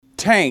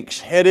tanks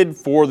headed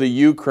for the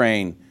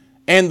Ukraine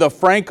and the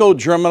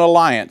Franco-German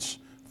alliance.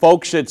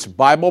 Folks, it's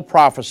Bible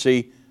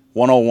Prophecy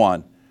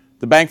 101.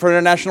 The Bank for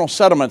International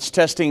Settlements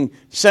testing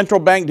central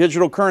bank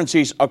digital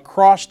currencies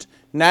across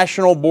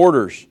national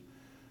borders.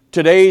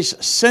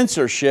 Today's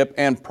censorship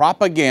and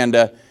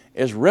propaganda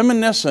is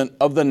reminiscent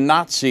of the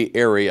Nazi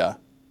era.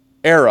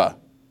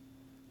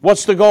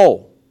 What's the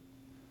goal?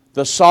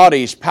 The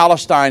Saudis,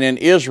 Palestine, and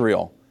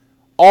Israel,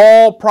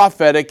 all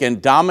prophetic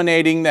and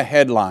dominating the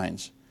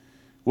headlines.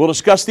 We'll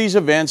discuss these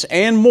events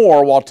and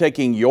more while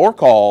taking your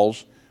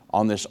calls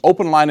on this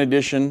open line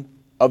edition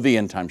of the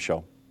End Time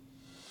Show.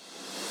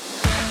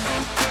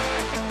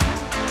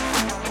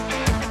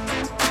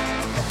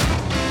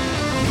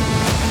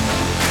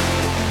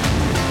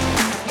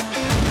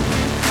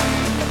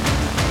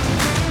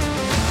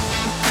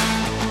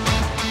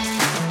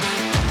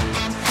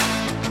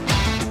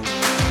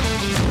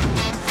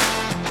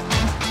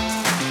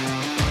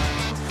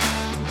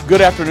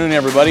 Good afternoon,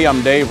 everybody.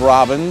 I'm Dave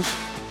Robbins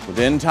with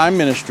End Time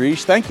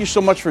Ministries. Thank you so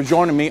much for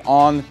joining me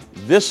on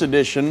this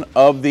edition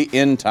of the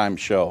End Time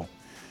Show.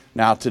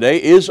 Now,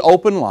 today is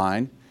open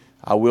line.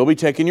 I will be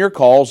taking your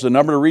calls. The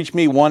number to reach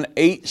me,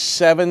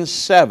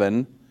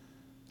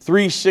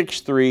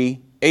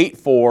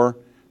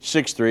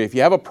 1-877-363-8463. If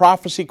you have a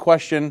prophecy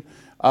question,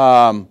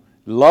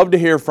 love to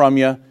hear from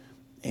you.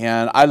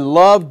 And I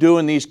love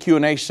doing these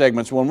Q&A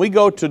segments. When we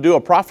go to do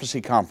a prophecy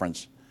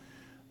conference,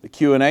 the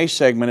Q&A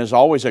segment is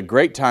always a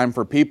great time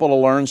for people to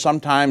learn.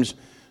 Sometimes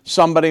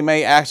somebody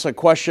may ask a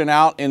question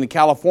out in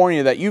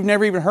California that you've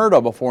never even heard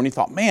of before, and you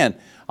thought, man,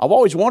 I've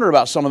always wondered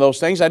about some of those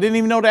things. I didn't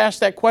even know to ask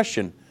that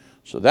question.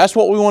 So that's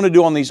what we want to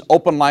do on these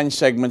open line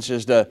segments,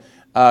 is to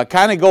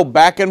kind of go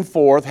back and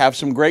forth, have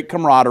some great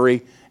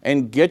camaraderie,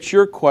 and get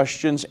your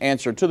questions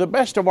answered to the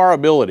best of our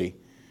ability.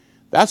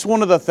 That's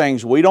one of the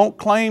things. We don't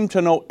claim to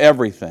know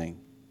everything,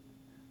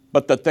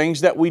 but the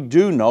things that we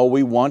do know,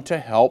 we want to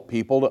help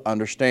people to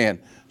understand.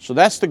 So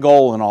that's the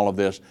goal in all of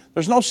this.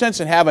 There's no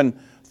sense in having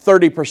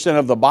 30%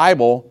 of the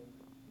Bible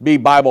be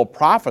Bible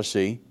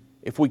prophecy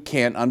if we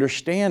can't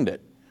understand it.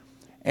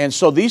 And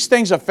so these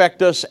things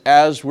affect us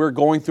as we're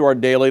going through our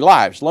daily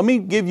lives. Let me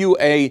give you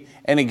an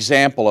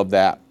example of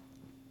that.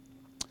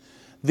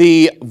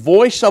 The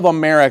Voice of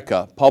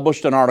America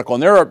published an article,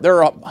 and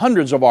there are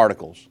hundreds of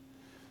articles,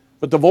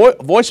 but the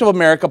Voice of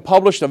America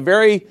published a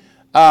very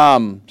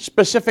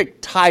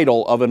specific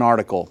title of an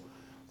article: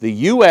 the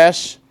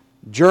U.S.,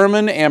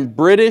 German, and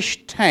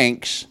British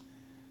tanks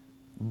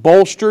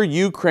bolster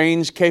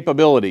Ukraine's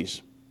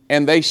capabilities.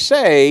 And they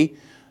say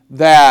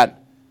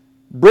that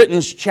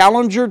Britain's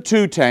Challenger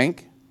 2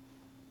 tank,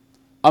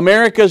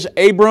 America's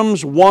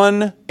Abrams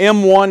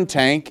M1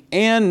 tank,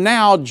 and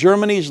now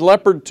Germany's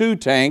Leopard 2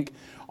 tank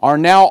are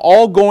now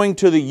all going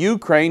to the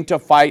Ukraine to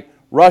fight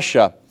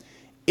Russia.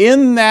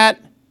 In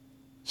that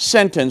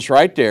sentence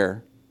right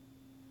there,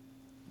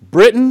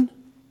 Britain,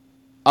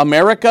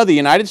 America, the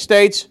United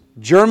States,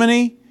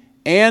 Germany,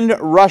 and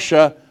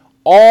Russia,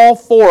 all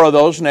four of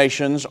those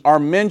nations are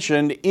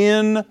mentioned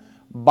in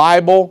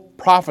Bible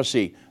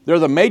prophecy. They're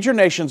the major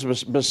nations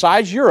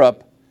besides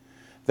Europe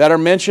that are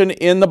mentioned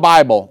in the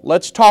Bible.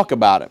 Let's talk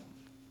about it.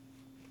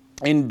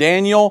 In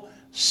Daniel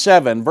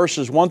 7,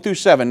 verses 1 through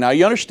 7. Now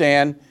you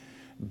understand,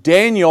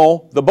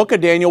 Daniel, the book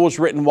of Daniel was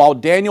written while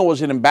Daniel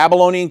was in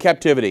Babylonian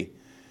captivity.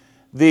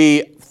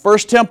 The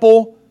first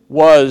temple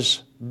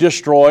was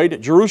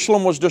destroyed.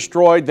 Jerusalem was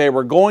destroyed. They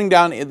were going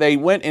down, they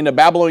went into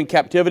Babylonian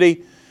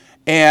captivity,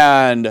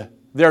 and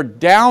they're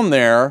down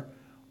there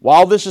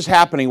while this is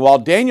happening. While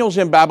Daniel's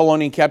in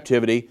Babylonian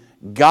captivity,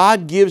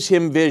 God gives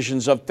him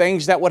visions of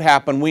things that would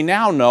happen, we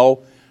now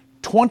know,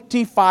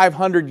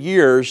 2,500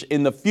 years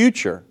in the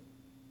future.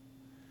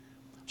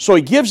 So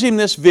he gives him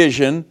this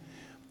vision,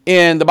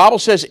 and the Bible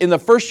says, in the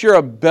first year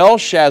of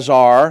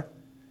Belshazzar,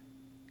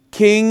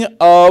 king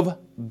of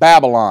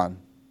Babylon.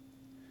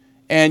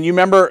 And you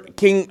remember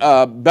King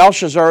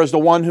Belshazzar is the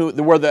one who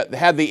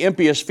had the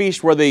impious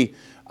feast where the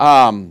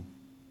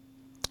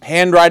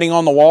handwriting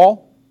on the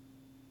wall,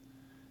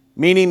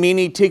 Mene,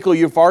 mene, tekel,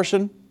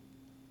 upharsin.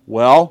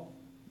 Well,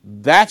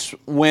 that's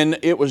when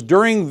it was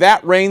during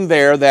that reign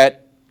there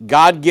that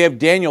God gave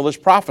Daniel this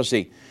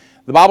prophecy.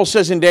 The Bible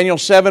says in Daniel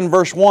 7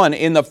 verse 1,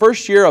 in the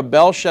first year of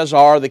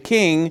Belshazzar, the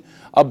king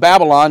of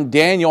Babylon,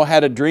 Daniel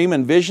had a dream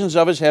and visions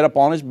of his head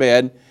upon his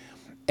bed.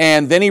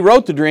 And then he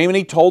wrote the dream and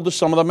he told the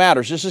sum of the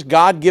matters. This is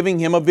God giving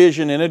him a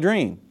vision in a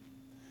dream.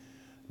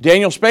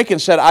 Daniel spake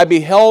and said,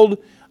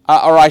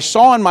 I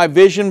saw in my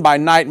vision by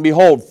night, and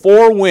behold,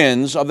 4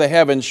 winds of the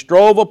heavens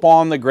strove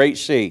upon the great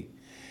sea.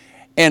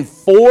 And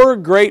 4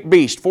 great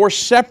beasts, 4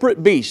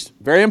 separate beasts,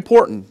 very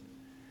important,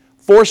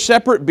 4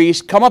 separate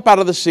beasts come up out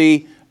of the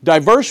sea,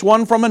 diverse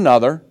one from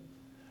another.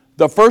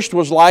 The first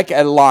was like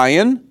a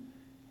lion,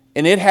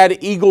 and it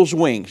had eagle's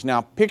wings.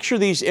 Now picture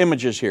these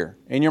images here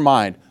in your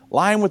mind.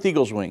 Lion with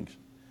eagle's wings.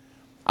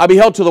 I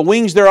beheld till the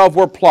wings thereof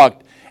were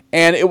plucked,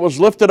 and it was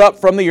lifted up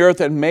from the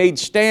earth and made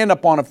stand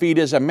upon a feet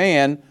as a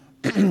man,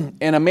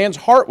 and a man's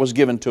heart was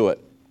given to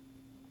it.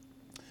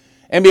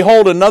 And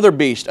behold, another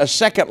beast, a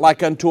second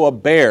like unto a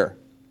bear.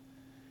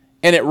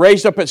 and it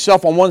raised up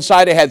itself on one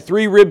side. It had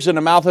 3 ribs in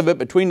the mouth of it,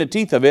 between the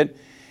teeth of it.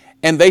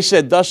 And they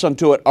said thus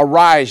unto it,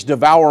 Arise,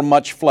 devour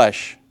much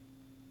flesh.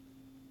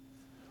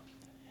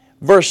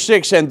 Verse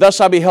 6, And thus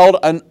I beheld,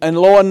 and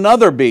lo,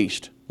 another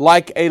beast,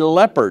 like a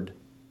leopard,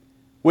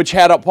 which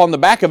had upon the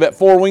back of it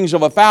 4 wings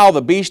of a fowl.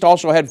 The beast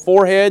also had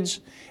 4 heads,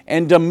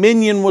 and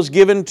dominion was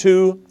given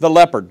to the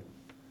leopard.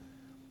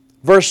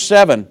 Verse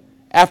 7,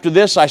 After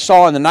this I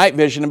saw in the night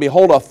vision, and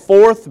behold, a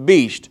 4th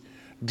beast,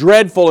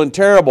 dreadful and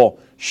terrible,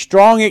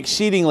 strong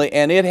exceedingly,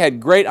 and it had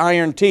great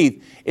iron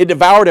teeth. It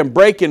devoured and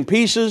brake in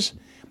pieces,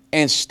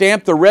 and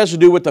stamped the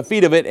residue with the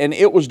feet of it, and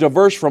it was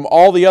diverse from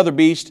all the other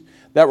beasts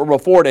that were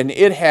before it. And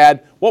it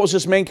had, what was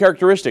its main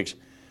characteristics?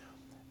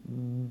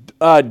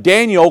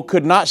 Daniel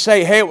could not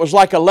say, hey, it was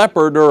like a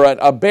leopard or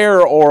a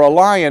bear or a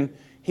lion.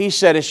 He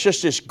said it's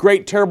just this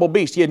great, terrible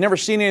beast. He had never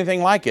seen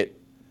anything like it.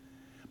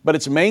 But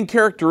its main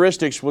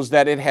characteristics was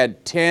that it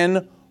had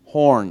 10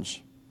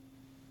 horns.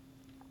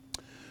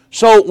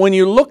 So when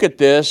you look at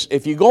this,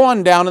 if you go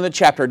on down in the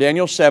chapter,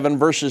 Daniel 7,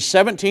 verses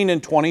 17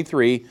 and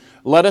 23,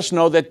 let us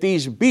know that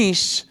these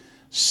beasts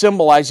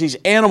symbolize, these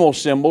animal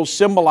symbols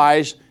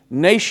symbolize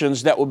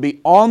nations that would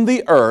be on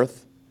the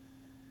earth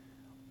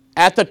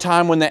at the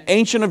time when the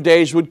Ancient of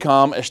Days would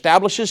come,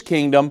 establish His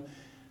kingdom,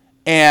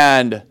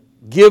 and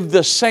give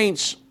the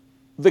saints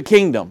the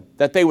kingdom,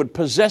 that they would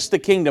possess the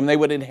kingdom, they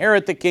would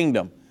inherit the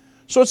kingdom.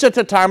 So it's at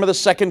the time of the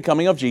second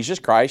coming of Jesus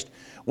Christ,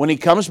 when He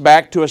comes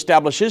back to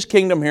establish His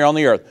kingdom here on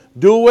the earth.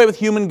 Do away with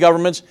human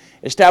governments,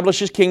 establish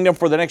His kingdom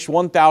for the next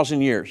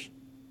 1,000 years.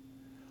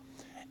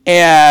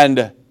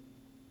 And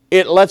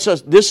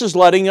this is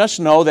letting us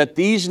know that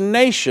these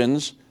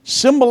nations,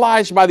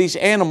 symbolized by these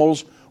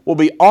animals, will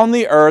be on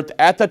the earth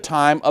at the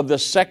time of the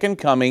second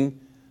coming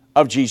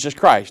of Jesus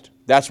Christ.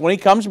 That's when He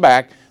comes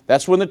back.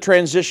 That's when the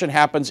transition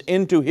happens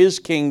into His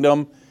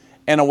kingdom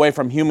and away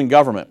from human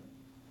government.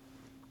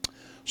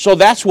 So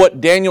that's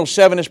what Daniel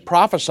 7 is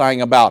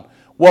prophesying about.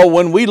 Well,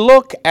 when we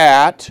look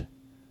at,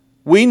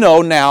 we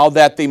know now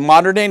that the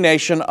modern day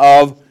nation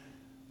of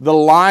the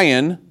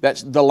lion,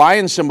 that the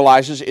lion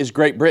symbolizes, is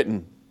Great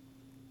Britain.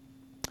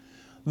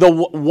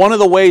 One of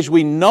the ways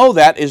we know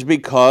that is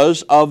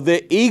because of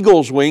the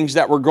eagle's wings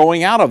that were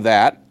going out of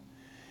that.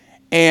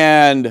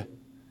 And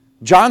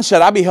John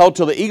said, I beheld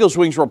till the eagle's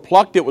wings were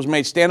plucked. It was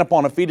made stand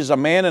upon a feet as a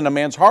man, and a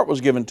man's heart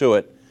was given to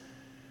it.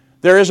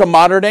 There is a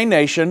modern day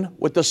nation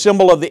with the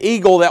symbol of the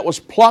eagle that was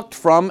plucked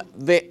from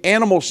the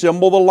animal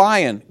symbol, the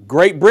lion,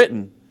 Great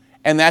Britain.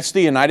 And that's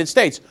the United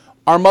States.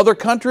 Our mother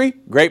country,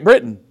 Great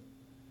Britain.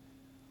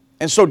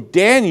 And so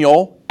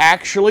Daniel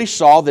actually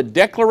saw the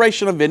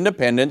Declaration of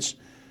Independence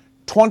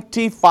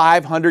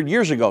 2,500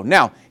 years ago.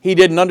 Now, he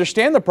didn't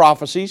understand the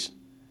prophecies,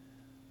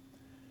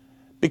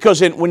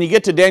 because when you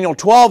get to Daniel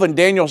 12 and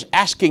Daniel's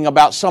asking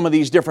about some of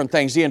these different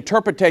things, the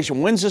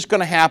interpretation, when's this going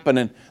to happen?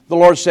 And the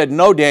Lord said,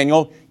 no,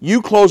 Daniel,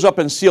 you close up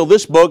and seal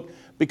this book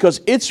because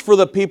it's for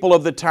the people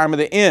of the time of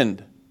the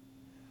end.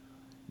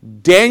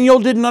 Daniel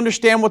didn't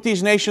understand what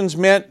these nations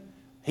meant.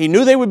 He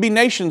knew they would be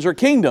nations or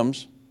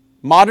kingdoms.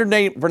 Modern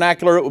day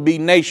vernacular, it would be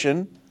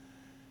nation.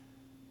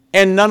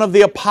 And none of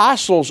the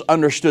apostles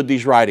understood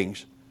these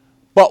writings.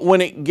 But when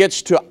it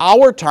gets to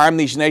our time,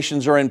 these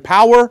nations are in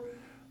power.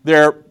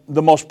 They're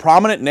the most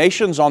prominent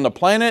nations on the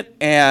planet,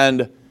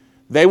 and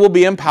they will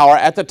be in power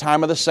at the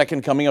time of the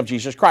second coming of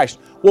Jesus Christ.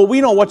 Well, we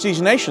know what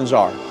these nations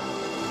are.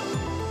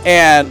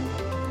 And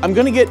I'm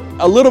going to get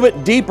a little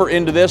bit deeper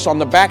into this on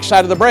the back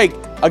side of the break.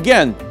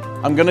 Again,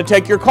 I'm going to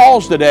take your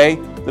calls today.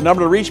 The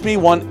number to reach me,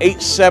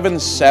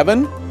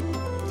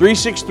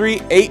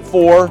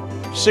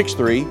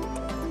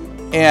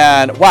 1-877-363-8463.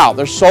 And wow,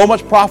 there's so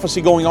much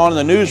prophecy going on in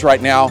the news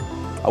right now.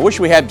 I wish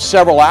we had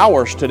several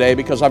hours today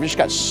because I've just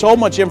got so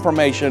much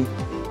information.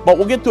 But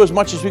we'll get to as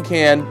much as we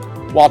can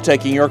while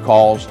taking your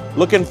calls.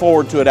 Looking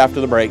forward to it after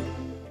the break.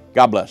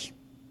 God bless.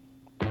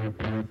 They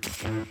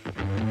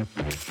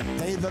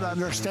that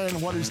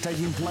understand what is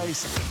taking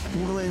place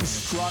will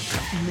instruct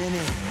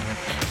many.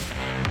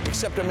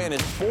 Except a man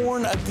is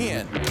born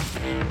again,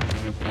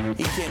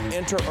 he can't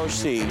enter or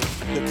see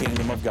the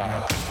kingdom of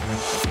God.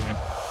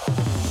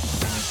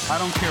 I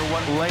don't care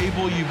what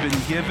label you've been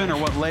given or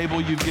what label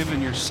you've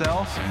given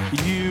yourself.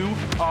 You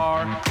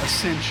are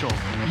essential.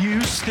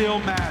 You still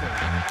matter.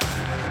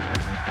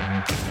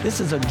 This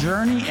is a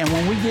journey, and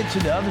when we get to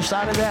the other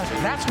side of that,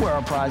 that's where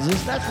our prize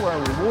is. That's where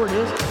our reward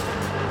is.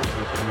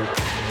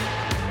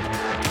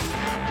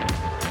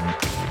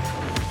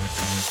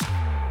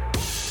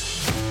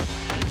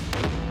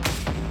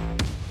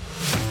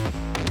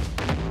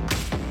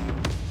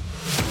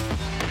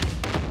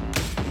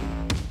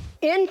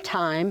 End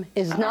time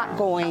is not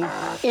going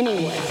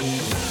anywhere.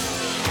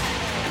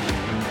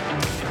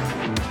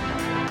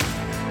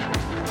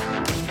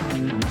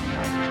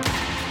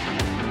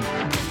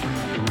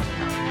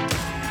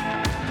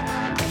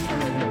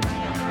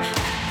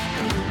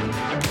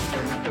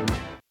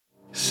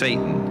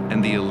 Satan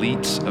and the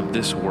elites of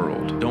this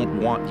world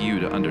don't want you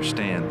to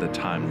understand the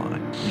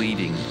timeline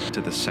leading to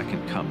the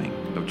second coming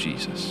of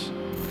Jesus.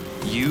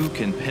 You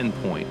can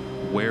pinpoint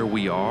where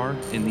we are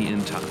in the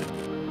end time.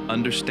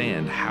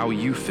 understand how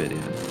you fit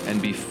in,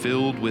 and be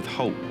filled with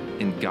hope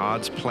in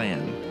God's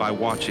plan by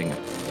watching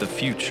The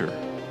Future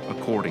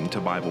According to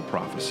Bible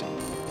Prophecy.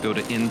 Go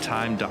to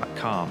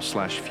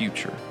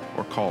endtime.com/future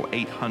or call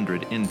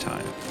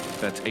 800-ENDTIME.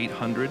 That's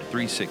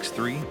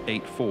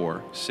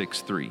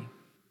 800-363-8463.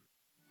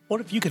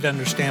 What if you could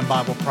understand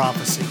Bible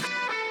prophecy?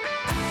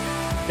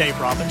 Dave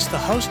Robbins, the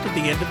host of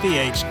the End of the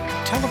Age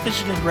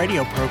television and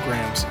radio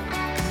programs,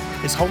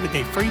 is holding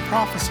a free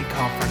prophecy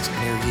conference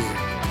near you.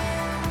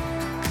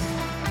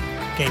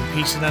 Gain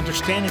peace and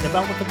understanding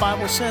about what the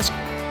Bible says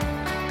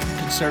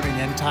concerning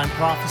end-time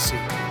prophecy.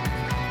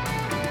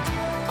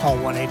 Call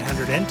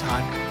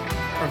 1-800-ENDTIME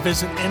or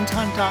visit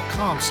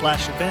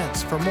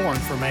endtime.com/events for more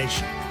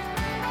information.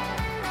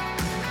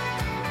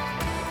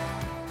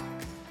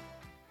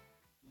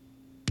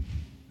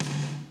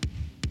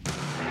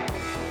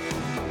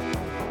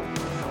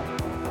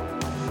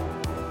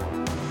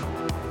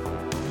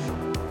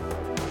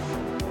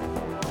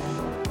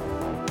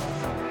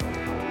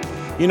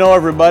 You know,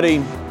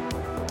 everybody,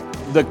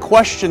 the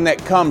question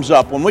that comes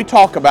up when we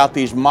talk about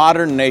these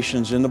modern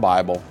nations in the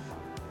Bible,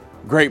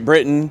 Great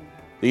Britain,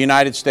 the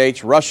United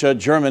States, Russia,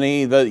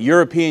 Germany, the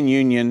European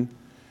Union,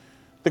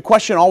 the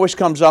question always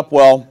comes up,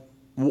 well,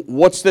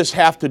 what's this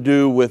have to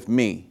do with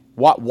me?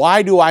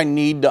 Why do I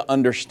need to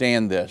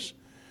understand this?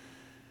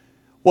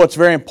 Well, it's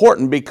very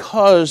important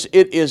because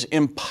it is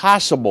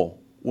impossible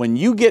when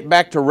you get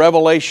back to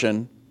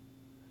Revelation,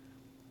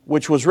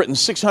 which was written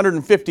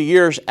 650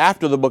 years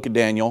after the book of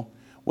Daniel.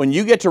 When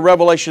you get to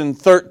Revelation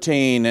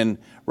 13 and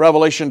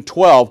Revelation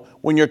 12,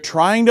 when you're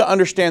trying to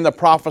understand the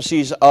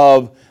prophecies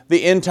of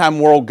the end-time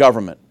world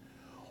government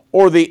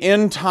or the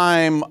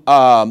end-time,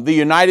 the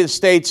United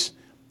States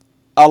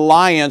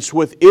alliance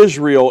with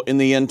Israel in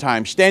the end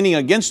time, standing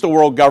against the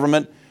world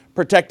government,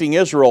 protecting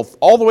Israel,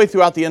 all the way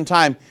throughout the end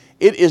time,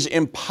 it is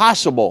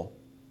impossible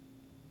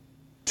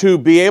to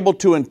be able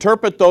to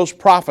interpret those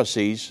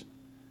prophecies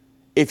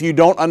if you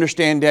don't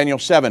understand Daniel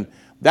 7.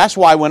 That's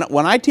why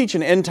when I teach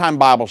an end-time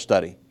Bible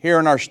study here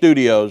in our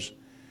studios,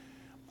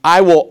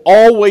 I will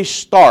always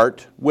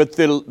start with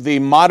the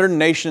modern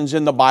nations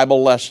in the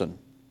Bible lesson.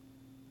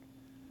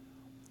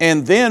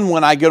 And then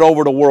when I get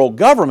over to world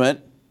government,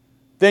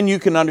 then you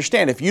can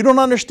understand. If you don't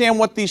understand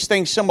what these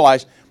things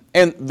symbolize,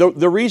 and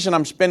the reason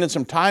I'm spending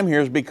some time here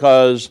is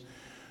because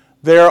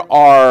there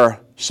are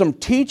some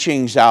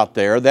teachings out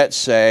there that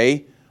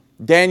say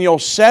Daniel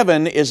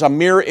 7 is a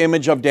mirror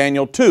image of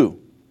Daniel 2.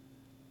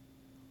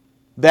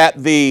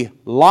 That the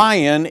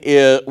lion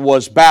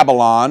was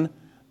Babylon,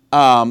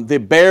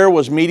 the bear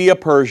was Media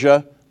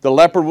Persia, the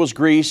leopard was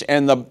Greece,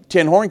 and the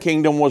ten-horn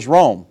kingdom was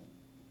Rome.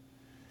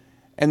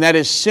 And that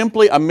is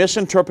simply a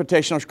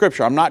misinterpretation of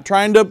Scripture. I'm not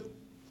trying to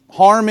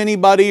harm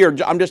anybody, or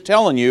I'm just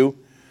telling you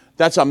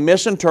that's a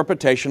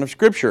misinterpretation of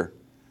Scripture.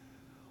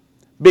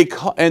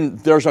 And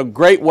there's a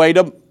great way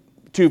to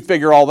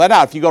figure all that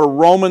out. If you go to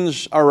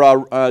Romans,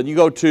 or you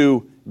go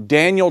to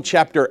Daniel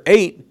chapter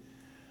 8,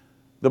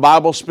 the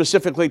Bible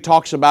specifically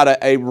talks about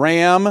a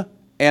ram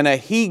and a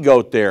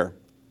he-goat there.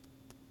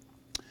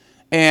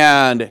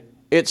 And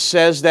it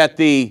says that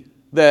the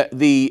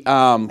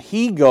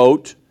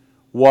he-goat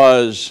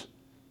was,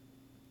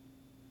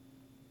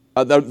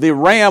 the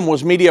ram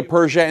was Media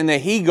Persia and the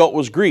he-goat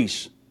was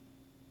Greece.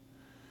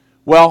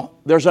 Well,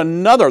 there's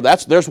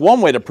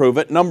one way to prove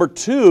it. Number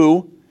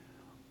two,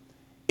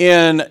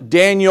 in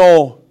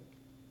Daniel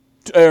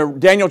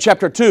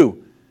chapter 2,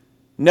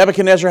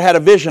 Nebuchadnezzar had a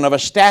vision of a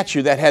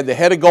statue that had the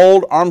head of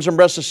gold, arms and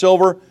breasts of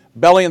silver,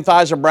 belly and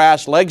thighs of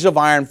brass, legs of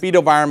iron, feet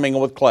of iron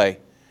mingled with clay.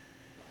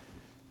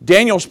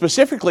 Daniel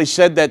specifically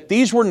said that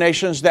these were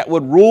nations that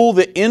would rule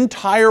the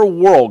entire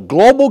world,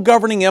 global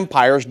governing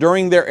empires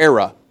during their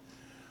era.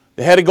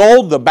 The head of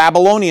gold, the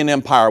Babylonian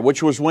Empire,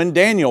 which was when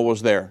Daniel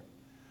was there.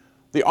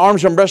 The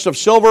arms and breasts of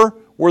silver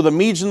were the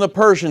Medes and the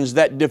Persians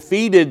that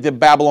defeated the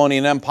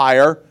Babylonian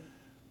Empire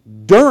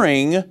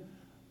during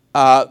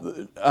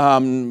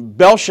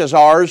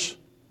Belshazzar's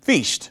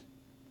feast.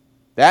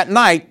 That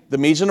night, the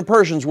Medes and the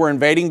Persians were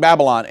invading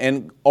Babylon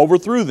and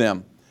overthrew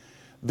them.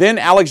 Then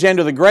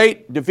Alexander the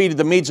Great defeated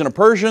the Medes and the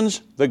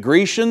Persians. The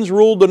Grecians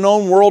ruled the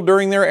known world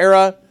during their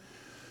era.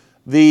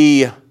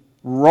 The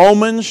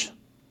Romans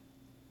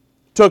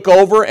took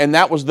over, and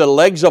that was the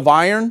legs of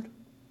iron.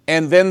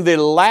 And then the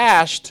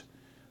last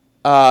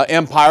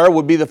empire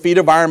would be the feet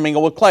of iron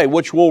mingled with clay,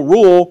 which will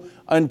rule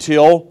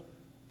until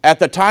at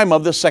the time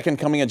of the second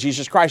coming of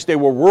Jesus Christ. They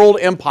were world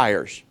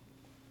empires.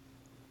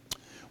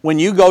 When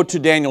you go to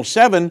Daniel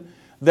 7,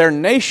 they're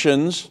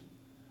nations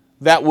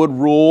that would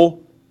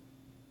rule,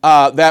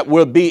 that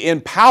would be in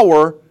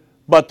power,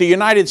 but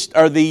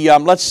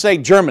let's say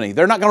Germany,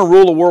 they're not going to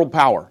rule a world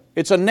power.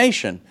 It's a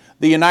nation.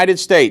 The United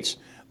States,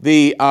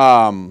 the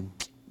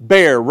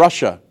bear,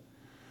 Russia.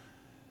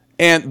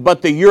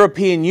 But the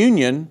European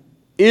Union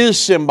is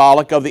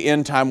symbolic of the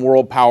end-time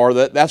world power.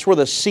 That's where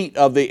the seat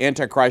of the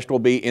Antichrist will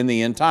be in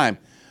the end time.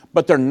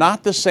 But they're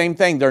not the same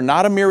thing. They're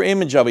not a mirror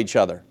image of each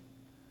other.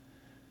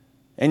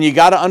 And you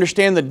got to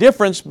understand the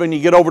difference when you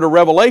get over to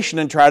Revelation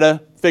and try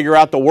to figure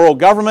out the world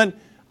government.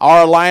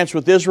 our alliance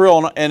with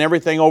Israel and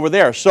everything over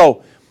there.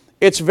 So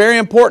it's very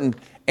important.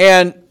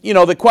 And, you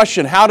know, the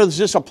question, how does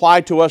this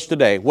apply to us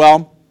today?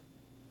 Well,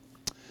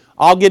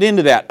 I'll get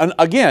into that. And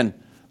again,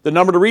 the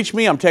number to reach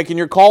me, I'm taking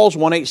your calls,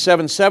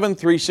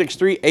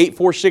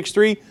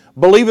 1-877-363-8463.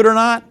 Believe it or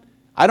not,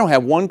 I don't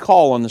have one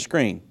call on the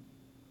screen.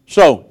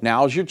 So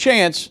now's your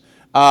chance.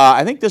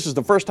 I think this is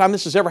the first time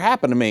this has ever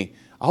happened to me.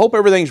 I hope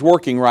everything's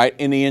working right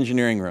in the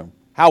engineering room.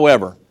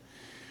 However,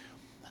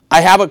 I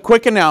have a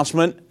quick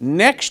announcement.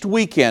 Next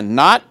weekend,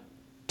 not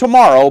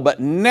tomorrow, but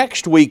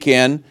next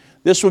weekend,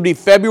 this would be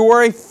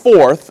February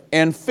 4th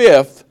and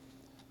 5th,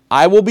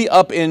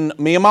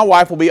 me and my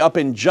wife will be up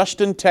in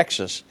Justin,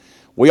 Texas.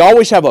 We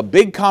always have a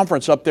big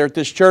conference up there at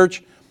this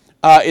church.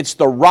 It's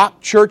the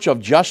Rock Church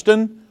of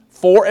Justin,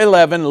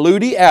 411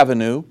 Leuty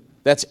Avenue.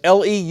 That's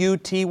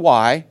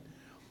Leuty,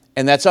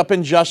 and that's up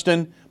in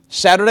Justin,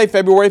 Saturday,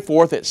 February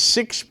 4th at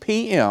 6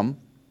 p.m.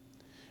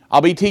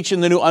 I'll be teaching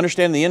the new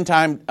Understanding the End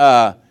Time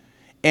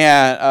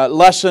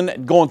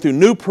lesson, going through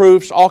new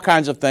proofs, all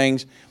kinds of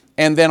things.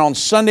 And then on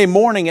Sunday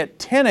morning at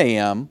 10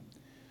 a.m.,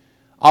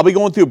 I'll be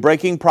going through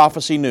breaking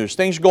prophecy news.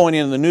 Things going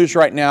in the news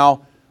right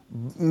now,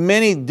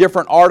 many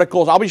different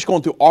articles. I'll be just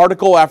going through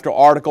article after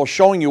article,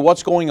 showing you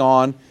what's going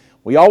on.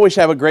 We always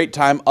have a great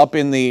time up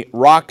in the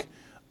Rock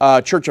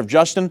Church of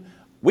Justin.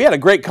 We had a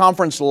great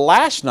conference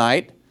last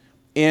night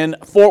in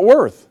Fort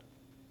Worth.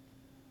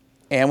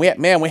 And we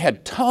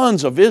had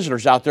tons of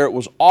visitors out there. It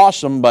was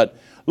awesome, but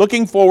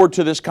looking forward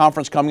to this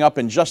conference coming up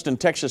in Justin,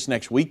 Texas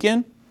next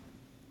weekend.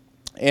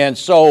 And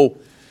so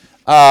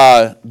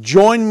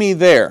join me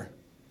there.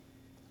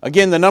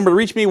 Again, the number to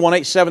reach me,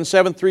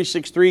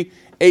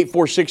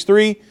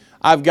 1-877-363-8463.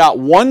 I've got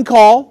one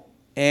call,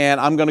 and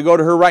I'm going to go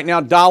to her right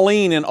now,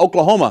 Darlene in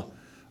Oklahoma.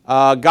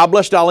 God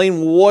bless,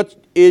 Darlene. What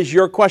is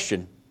your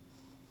question?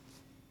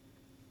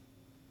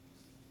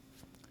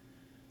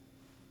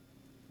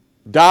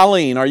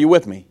 Darlene, are you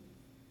with me?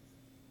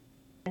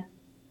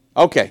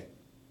 Okay.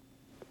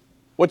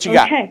 What you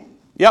got? Okay.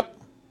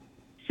 Yep.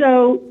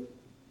 So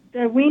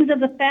the wings of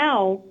the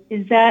fowl,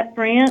 is that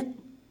France?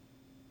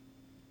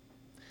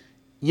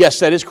 Yes,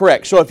 that is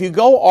correct. So if you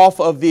go off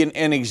of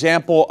an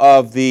example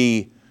of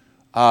the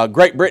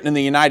Great Britain and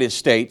the United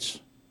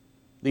States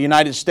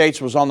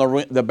was on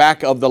the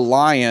back of the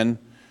lion.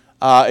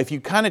 If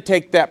you kind of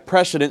take that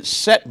precedent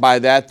set by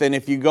that, then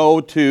if you go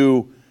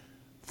to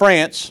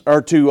France,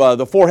 or to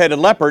the four-headed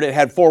leopard, it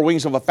had four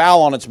wings of a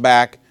fowl on its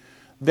back,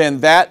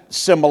 then that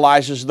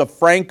symbolizes the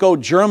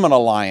Franco-German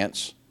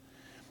alliance.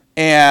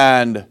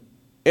 And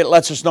it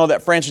lets us know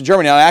that France and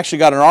Germany, I actually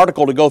got an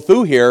article to go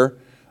through here.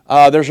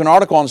 There's an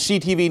article on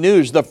CTV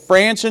News. The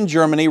France and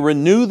Germany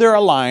renew their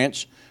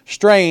alliance,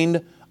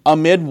 strained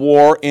amid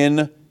war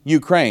in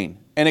Ukraine.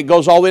 And it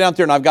goes all the way down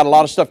there, and I've got a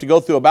lot of stuff to go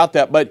through about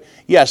that. But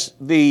yes,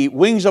 the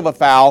wings of a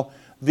fowl,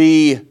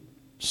 the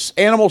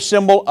animal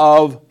symbol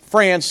of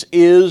France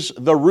is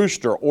the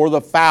rooster or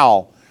the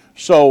fowl.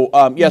 So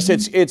yes,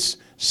 it's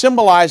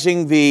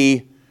symbolizing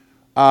the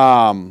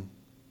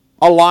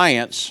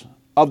alliance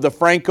of the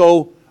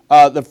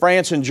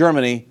France and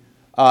Germany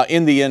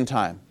in the end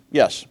time.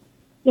 Yes.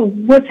 So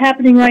what's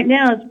happening right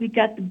now is we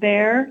got the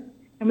bear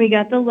and we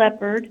got the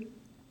leopard,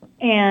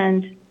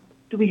 and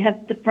do we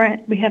have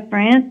France? We have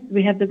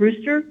the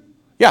rooster.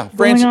 Yeah,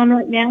 France going on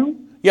right now.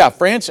 Yeah,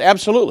 France,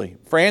 absolutely.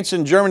 France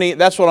and Germany.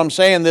 That's what I'm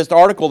saying. This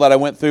article that I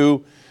went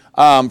through.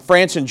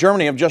 France and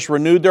Germany have just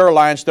renewed their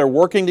alliance. They're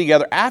working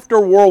together. After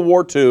World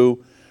War II,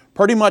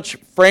 pretty much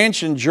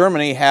France and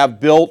Germany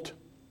have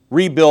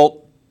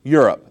rebuilt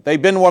Europe.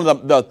 They've been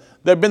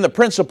they've been the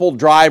principal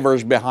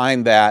drivers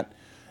behind that,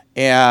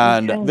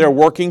 and they're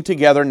working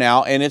together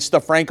now. And it's the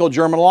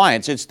Franco-German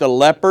alliance. It's the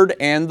leopard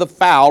and the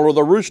fowl or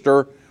the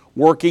rooster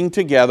working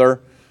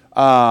together,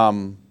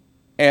 and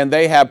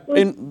they have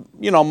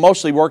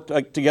mostly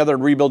worked together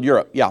to rebuild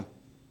Europe. Yeah.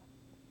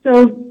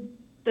 So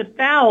the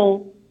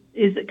fowl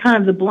is kind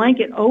of the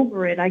blanket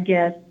over it, I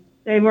guess.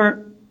 They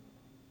weren't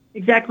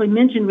exactly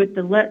mentioned with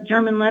the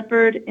German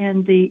leopard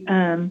and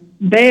the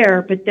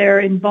bear, but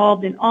they're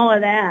involved in all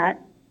of that.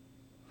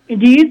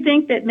 And do you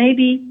think that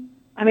maybe,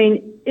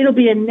 it'll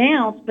be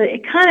announced, but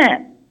it kind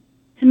of,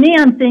 to me,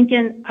 I'm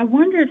thinking, I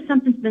wonder if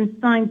something's been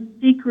signed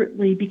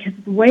secretly, because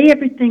the way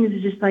everything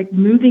is just like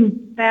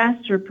moving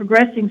faster,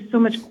 progressing so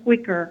much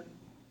quicker.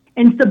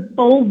 And the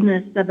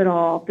boldness of it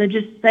all. They're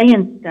just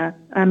saying stuff,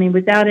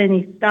 without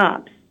any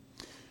stops.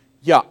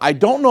 Yeah, I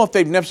don't know if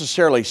they've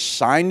necessarily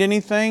signed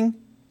anything,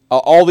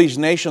 all these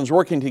nations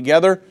working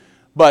together,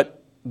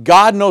 but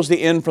God knows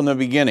the end from the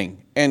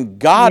beginning. And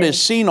God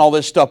has seen all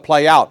this stuff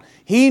play out.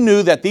 He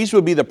knew that these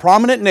would be the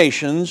prominent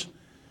nations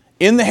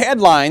in the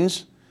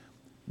headlines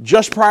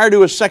just prior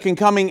to His second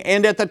coming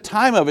and at the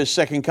time of His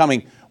second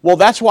coming. Well,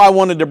 that's why I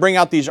wanted to bring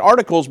out these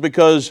articles,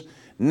 because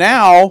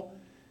now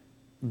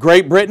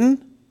Great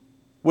Britain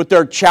with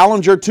their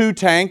Challenger 2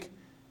 tank,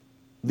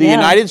 the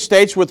United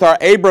States with our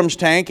Abrams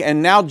tank,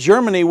 and now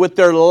Germany with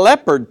their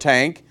Leopard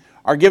tank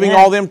are giving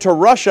all them to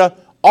Russia.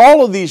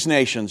 All of these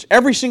nations,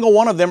 every single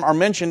one of them are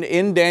mentioned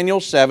in Daniel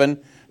 7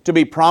 to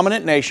be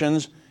prominent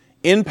nations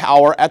in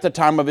power at the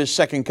time of His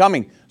second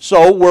coming.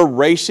 So we're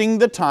racing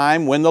the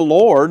time when the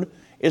Lord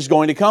is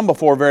going to come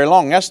before very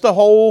long. That's the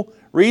whole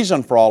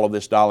reason for all of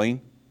this, Darlene.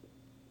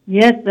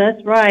 Yes,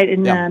 that's right.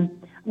 And Yeah.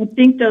 I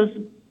think those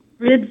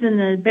ribs in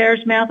the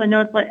bear's mouth,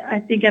 I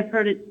think I've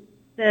heard it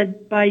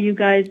said by you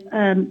guys,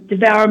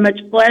 devour much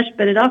flesh,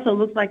 but it also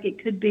looks like it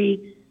could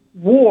be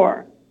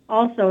war,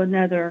 also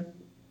another,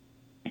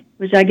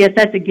 which I guess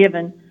that's a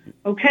given.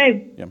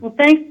 Okay. Yeah. Well,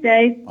 thanks,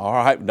 Dave. All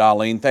right,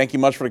 Darlene. Thank you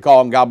much for the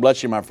call, and God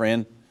bless you, my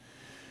friend.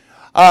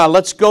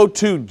 Let's go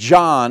to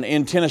John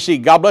in Tennessee.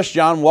 God bless,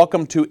 John.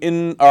 Welcome to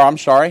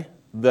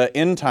the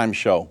End Time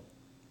Show.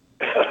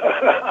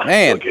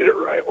 Man, Get it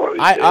right one of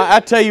these days. I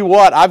tell you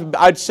what,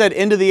 I've said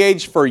end of the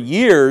age for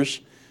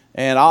years,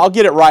 and I'll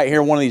get it right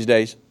here one of these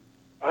days.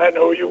 I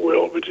know you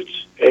will, but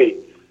it's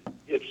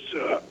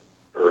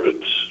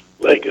Irvin's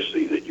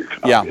legacy that you're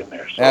copying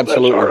there. So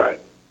absolutely. That's all right.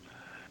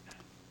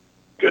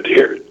 Good to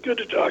hear it. Good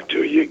to talk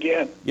to you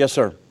again. Yes,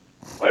 sir.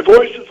 My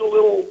voice is a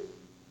little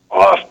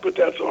off, but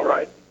that's all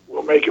right.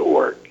 We'll make it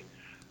work.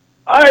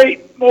 I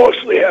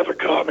mostly have a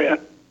comment.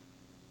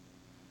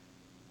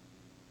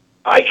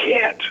 I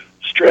can't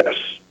stress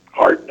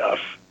hard enough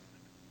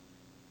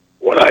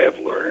what I have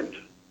learned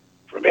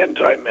from End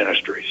Time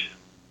Ministries.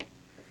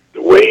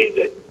 The way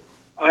that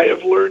I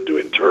have learned to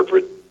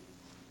interpret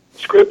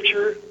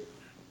Scripture,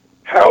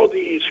 how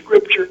the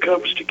Scripture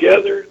comes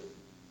together.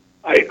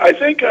 I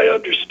think I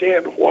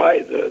understand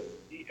why the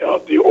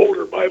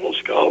older Bible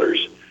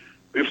scholars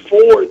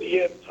before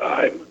the end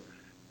time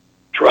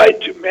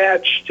tried to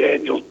match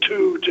Daniel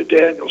 2 to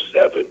Daniel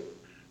 7.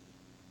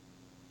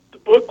 The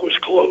book was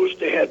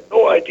closed. They had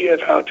no idea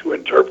of how to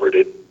interpret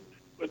it,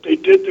 but they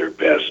did their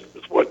best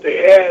with what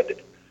they had.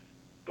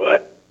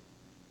 But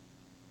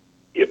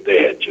if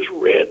they had just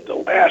read the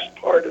last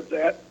part of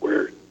that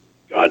where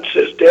God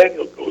says,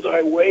 Daniel, go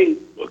thy way, the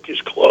book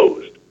is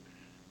closed,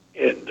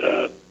 and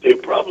they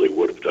probably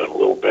would have done a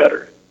little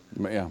better.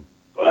 Yeah.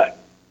 But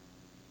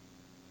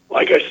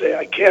like I say,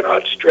 I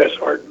cannot stress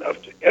hard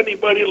enough to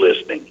anybody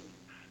listening,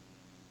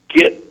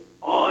 get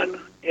on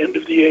End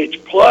of the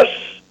Age Plus,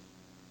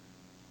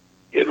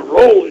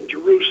 enroll in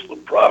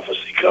Jerusalem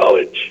Prophecy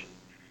College,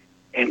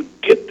 and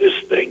get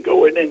this thing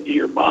going into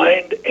your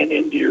mind and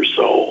into your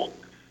soul.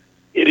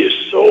 It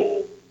is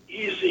so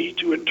easy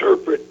to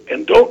interpret,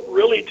 and don't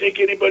really take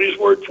anybody's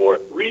word for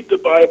it. Read the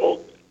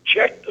Bible,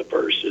 check the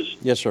verses,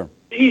 Yes, sir.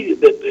 see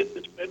that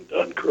it's been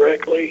done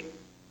correctly,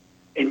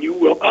 and you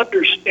will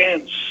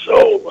understand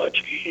so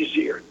much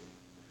easier.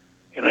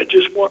 And I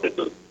just wanted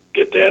to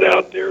get that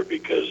out there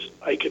because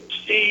I can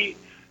see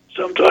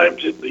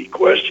sometimes in the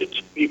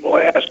questions people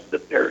ask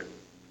that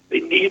they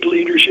need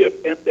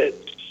leadership and that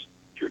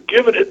you're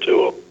giving it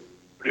to them.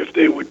 But if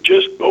they would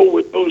just go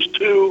with those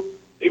two,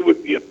 they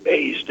would be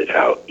amazed at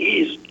how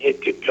easy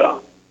it could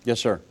come. Yes,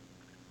 sir.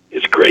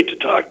 It's great to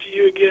talk to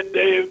you again,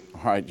 Dave.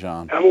 All right,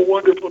 John. Have a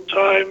wonderful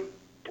time.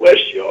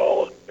 Bless you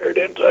all at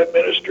End Time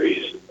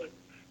Ministries.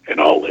 And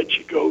I'll let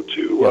you go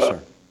to Yes,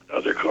 sir.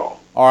 another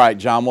call. All right,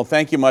 John. Well,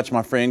 thank you much,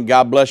 my friend.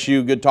 God bless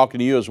you. Good talking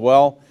to you as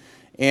well.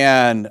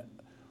 And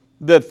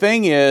the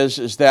thing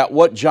is that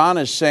what John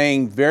is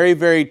saying, very,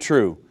 very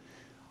true.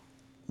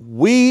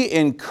 We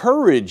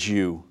encourage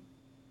you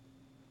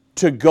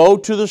to go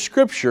to the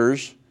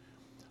Scriptures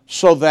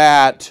so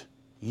that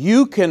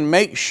you can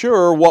make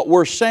sure what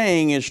we're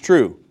saying is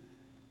true.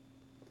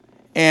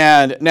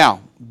 And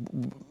now,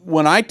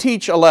 when I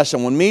teach a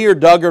lesson, when me or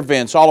Doug or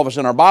Vince, all of us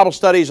in our Bible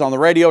studies, on the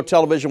radio,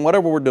 television,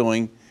 whatever we're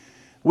doing,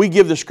 we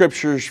give the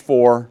Scriptures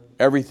for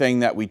everything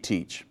that we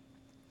teach.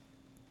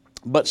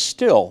 But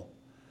still,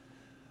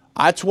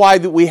 that's why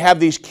we have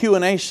these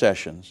Q&A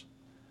sessions,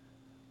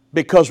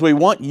 because we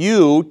want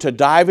you to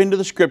dive into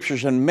the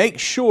Scriptures and make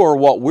sure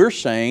what we're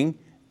saying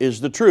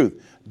is the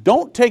truth.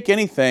 Don't take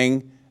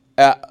anything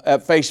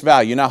at face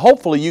value. Now,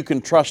 hopefully you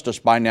can trust us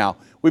by now.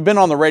 We've been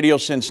on the radio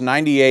since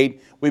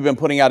 '98. We've been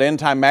putting out End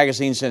Time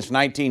magazine since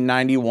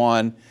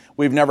 1991.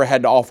 We've never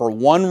had to offer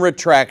one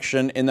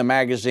retraction in the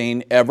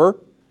magazine ever.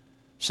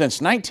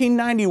 Since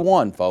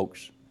 1991,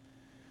 folks.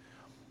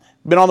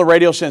 Been on the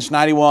radio since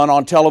 '91,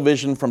 on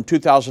television from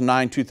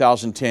 2009,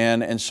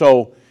 2010, and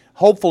so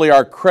hopefully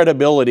our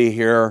credibility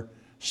here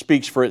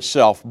speaks for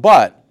itself.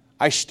 But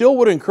I still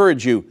would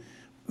encourage you,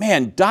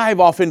 man,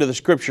 dive off into the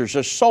Scriptures.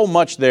 There's so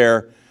much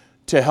there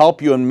to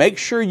help you, and make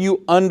sure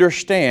you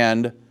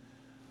understand.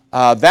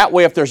 That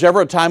way, if there's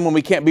ever a time when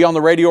we can't be on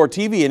the radio or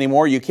TV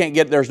anymore,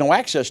 there's no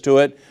access to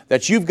it,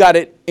 that you've got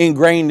it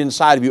ingrained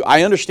inside of you.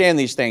 I understand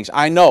these things.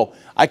 I know.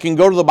 I can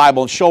go to the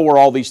Bible and show where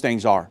all these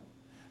things are.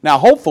 Now,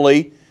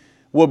 hopefully,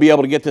 we'll be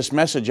able to get this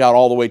message out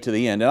all the way to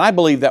the end, and I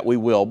believe that we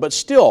will. But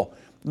still,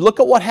 look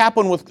at what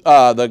happened with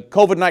the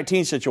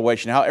COVID-19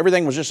 situation, how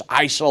everything was just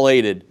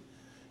isolated.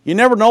 You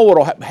never know what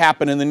will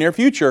happen in the near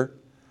future.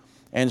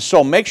 And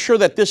so make sure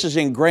that this is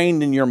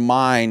ingrained in your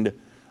mind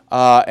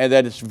and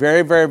that it's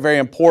very, very, very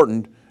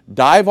important.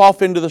 Dive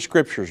off into the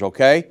Scriptures,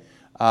 okay?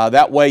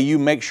 That way you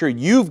make sure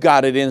you've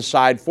got it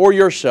inside for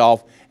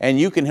yourself and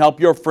you can help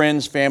your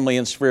friends, family,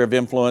 and sphere of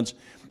influence.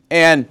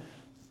 And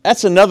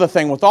That's another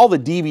thing with all the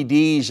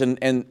DVDs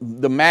and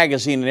the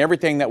magazine and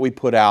everything that we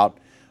put out.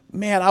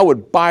 Man, I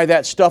would buy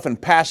that stuff and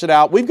pass it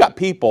out. We've got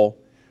people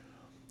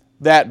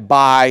that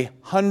buy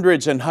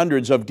hundreds and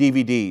hundreds of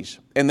DVDs,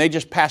 and they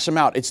just pass them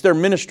out. It's their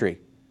ministry.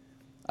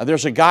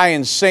 There's a guy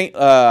in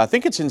I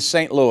think it's in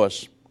St.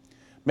 Louis.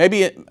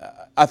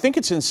 I think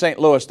it's in St.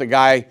 Louis. The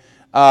guy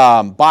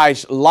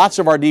buys lots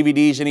of our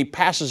DVDs, and he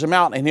passes them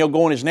out, and he'll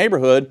go in his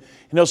neighborhood,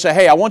 and he'll say,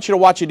 hey, I want you to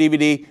watch a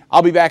DVD.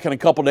 I'll be back in a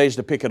couple days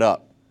to pick it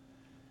up.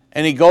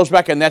 And he goes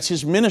back, and that's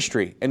his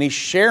ministry, and he's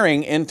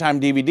sharing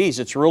end-time DVDs.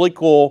 It's really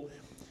cool,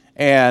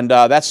 and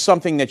that's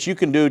something that you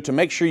can do to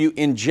make sure you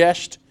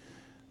ingest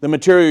the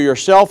material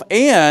yourself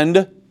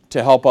and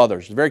to help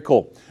others. Very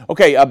cool.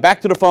 Okay,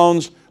 back to the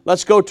phones.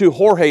 Let's go to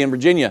Jorge in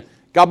Virginia.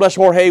 God bless,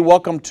 Jorge.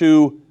 Welcome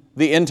to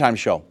the End Time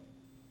Show.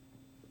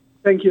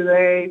 Thank you,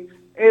 Dave.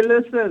 Hey,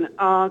 listen,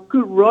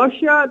 could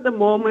Russia at the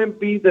moment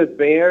be the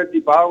bear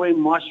devouring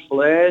much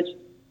flesh,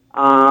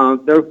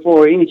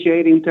 therefore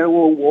initiating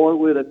terrible war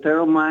with a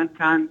terrible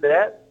mankind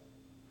death?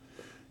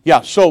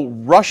 Yeah, so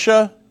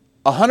Russia,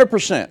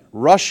 100%,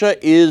 Russia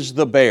is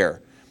the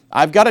bear.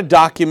 I've got a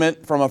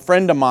document from a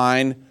friend of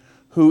mine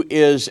who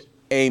is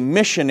a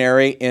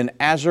missionary in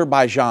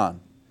Azerbaijan.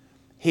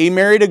 He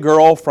married a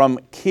girl from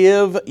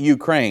Kiev,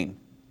 Ukraine.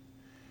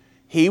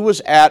 He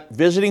was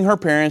visiting her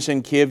parents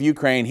in Kiev,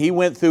 Ukraine. He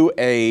went through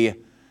a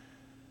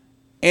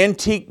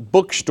antique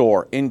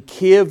bookstore in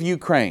Kiev,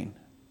 Ukraine.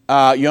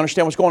 You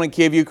understand what's going on in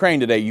Kiev, Ukraine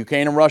today?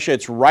 Ukraine and Russia,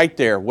 it's right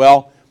there.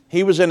 Well,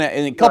 he was in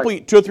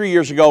 2 or 3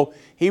 years ago,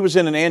 he was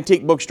in an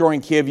antique bookstore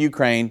in Kiev,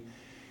 Ukraine.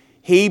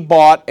 He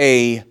bought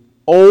a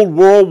old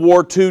World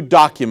War II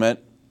document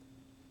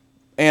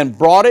and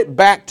brought it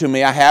back to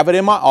me. I have it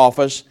in my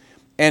office,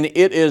 and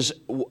it is,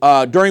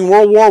 during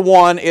World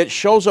War I, it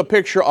shows a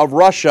picture of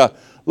Russia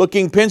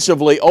looking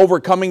pensively over,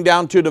 coming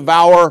down to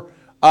devour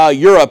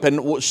Europe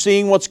and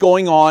seeing what's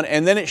going on.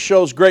 And then it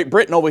shows Great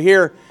Britain over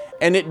here,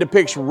 and it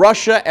depicts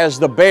Russia as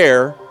the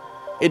bear.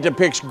 It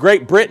depicts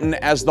Great Britain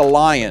as the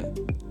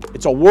lion.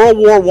 It's a World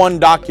War I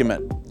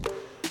document.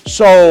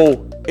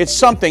 So it's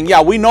something,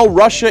 yeah, we know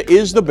Russia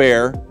is the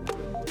bear.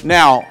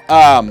 Now,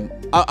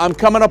 I'm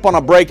coming up on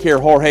a break here,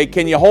 Jorge.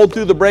 Can you hold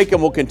through the break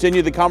and we'll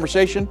continue the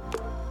conversation?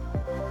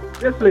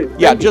 Yes, please.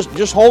 Yeah,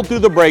 just hold through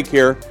the break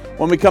here.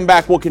 When we come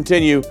back, we'll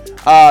continue.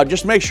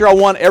 Just make sure I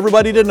want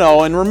everybody to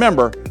know, and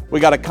remember, we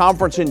got a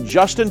conference in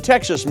Justin,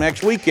 Texas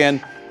next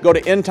weekend. Go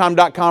to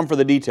endtime.com for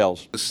the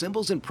details. The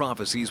symbols and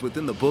prophecies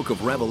within the book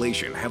of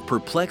Revelation have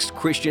perplexed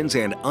Christians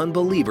and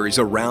unbelievers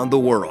around the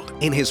world.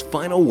 In his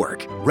final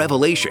work,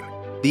 Revelation,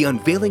 The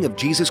Unveiling of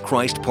Jesus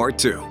Christ Part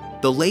 2,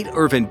 the late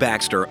Irvin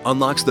Baxter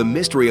unlocks the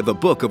mystery of the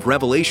book of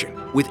Revelation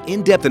with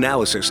in-depth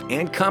analysis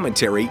and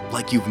commentary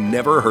like you've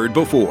never heard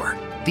before.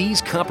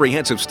 These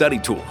comprehensive study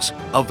tools,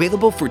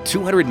 available for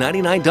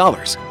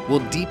 $299, will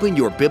deepen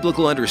your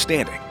biblical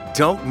understanding.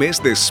 Don't miss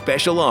this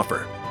special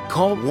offer.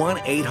 Call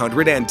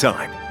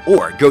 1-800-END-TIME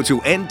or go to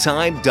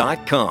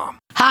endtime.com.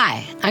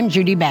 Hi, I'm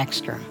Judy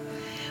Baxter.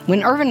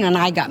 When Irvin and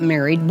I got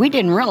married, we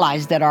didn't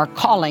realize that our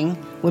calling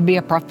would be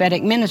a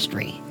prophetic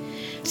ministry.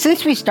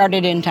 Since we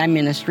started End Time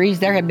Ministries,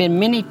 there have been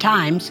many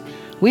times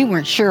we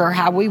weren't sure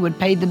how we would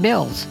pay the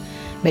bills,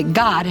 but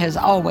God has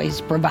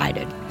always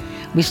provided.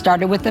 We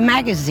started with the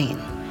magazine,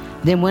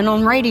 then went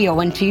on radio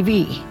and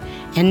TV,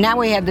 and now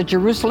we have the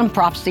Jerusalem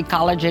Prophecy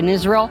College in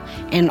Israel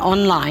and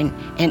online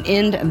and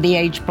End of the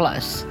Age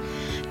Plus.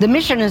 The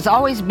mission has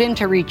always been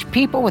to reach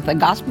people with the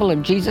gospel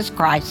of Jesus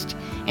Christ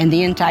and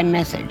the end time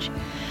message.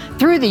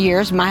 Through the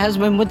years, my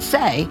husband would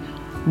say,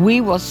 we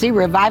will see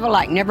revival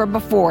like never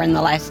before in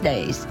the last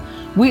days.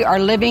 We are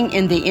living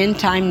in the end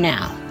time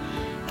now.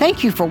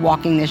 Thank you for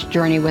walking this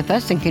journey with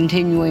us and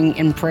continuing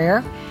in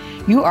prayer.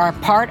 You are a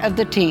part of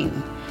the team.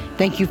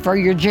 Thank you for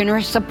your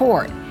generous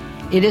support.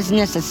 It is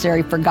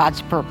necessary for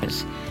God's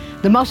purpose.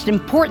 The most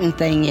important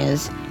thing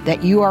is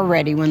that you are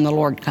ready when the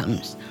Lord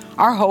comes.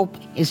 Our hope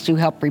is to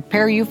help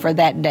prepare you for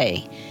that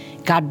day.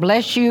 God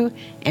bless you,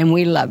 and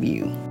we love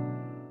you.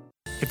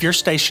 If your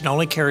station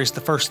only carries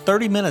the first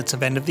 30 minutes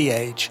of End of the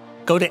Age,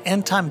 go to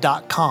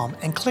endtime.com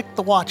and click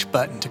the watch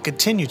button to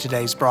continue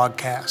today's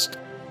broadcast.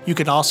 You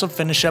can also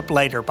finish up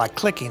later by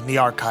clicking the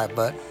archive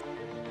button.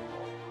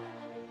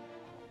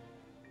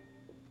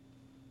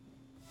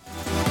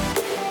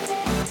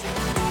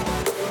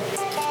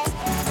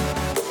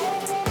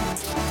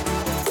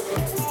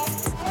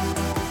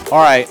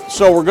 All right,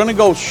 so we're going to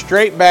go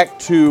straight back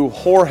to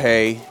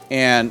Jorge,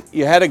 and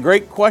you had a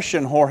great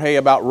question, Jorge,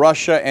 about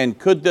Russia, and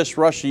could this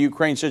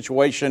Russia-Ukraine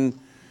situation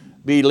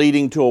be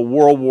leading to a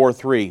World War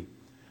III?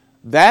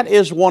 That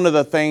is one of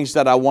the things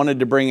that I wanted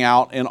to bring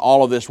out in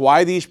all of this.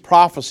 Why these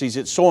prophecies?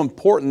 It's so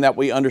important that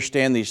we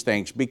understand these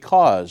things,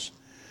 because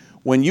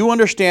when you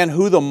understand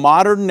who the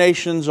modern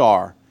nations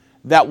are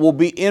that will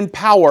be in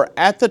power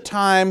at the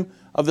time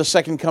of the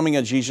second coming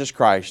of Jesus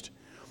Christ,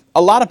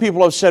 a lot of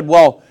people have said,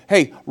 well,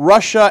 hey,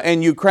 Russia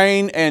and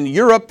Ukraine and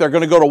Europe, they're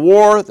going to go to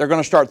war. They're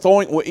going to start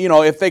throwing,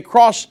 if they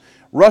cross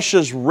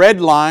Russia's red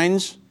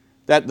lines,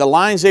 that the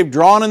lines they've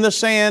drawn in the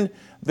sand,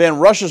 then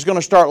Russia's going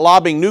to start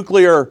lobbing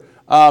nuclear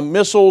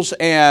missiles,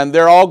 and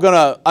they're all going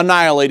to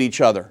annihilate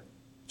each other.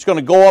 It's going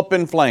to go up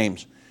in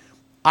flames.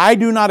 I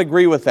do not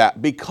agree with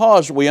that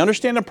because we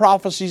understand the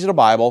prophecies of the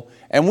Bible,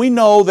 and we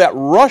know that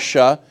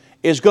Russia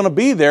is going to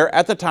be there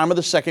at the time of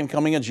the second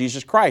coming of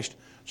Jesus Christ.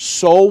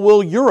 So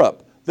will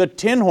Europe, the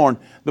tin horn.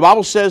 The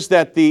Bible says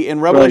that in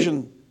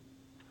Revelation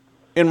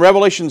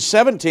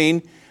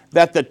 17,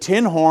 that the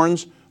tin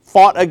horns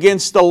fought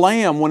against the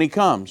Lamb when He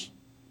comes.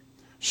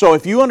 So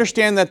if you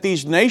understand that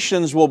these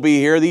nations will be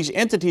here, these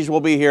entities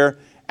will be here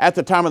at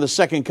the time of the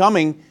second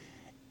coming,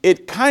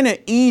 it kind of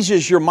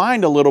eases your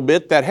mind a little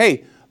bit that,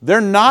 hey, they're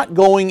not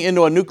going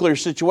into a nuclear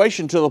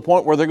situation to the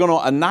point where they're going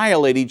to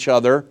annihilate each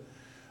other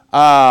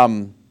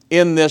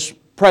in this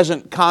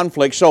present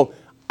conflict. So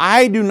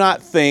I do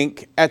not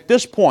think at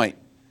this point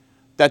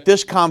that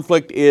this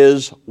conflict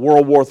is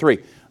World War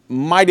III.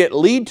 Might it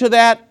lead to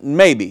that?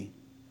 Maybe.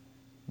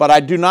 But I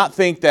do not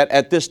think that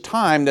at this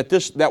time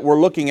that we're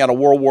looking at a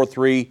World War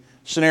III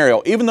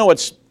scenario, even though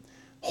it's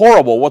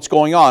horrible what's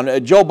going on.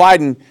 Joe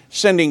Biden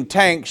sending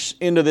tanks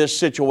into this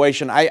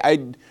situation,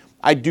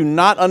 I do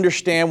not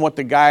understand what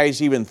the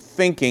guy's even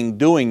thinking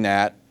doing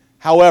that.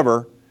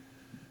 However,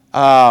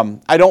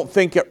 I don't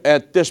think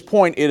at this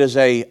point it is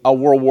a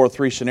World War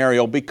III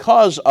scenario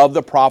because of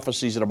the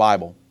prophecies of the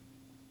Bible.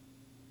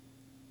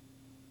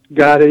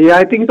 Got it. Yeah,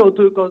 I think so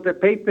too, because the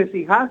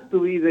papacy has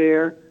to be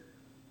there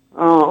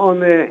on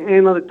the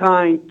end of the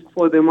time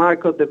for the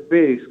mark of the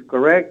beast,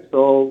 correct?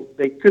 So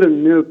they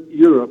couldn't nuke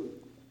Europe.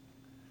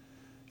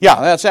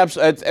 Yeah,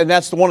 and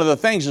that's one of the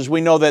things is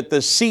we know that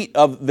the seat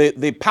of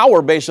the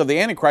power base of the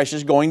Antichrist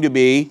is going to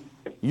be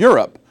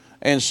Europe.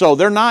 And so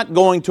they're not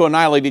going to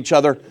annihilate each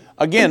other.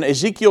 Again,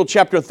 Ezekiel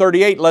chapter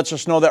 38 lets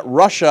us know that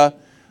Russia,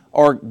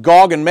 or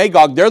Gog and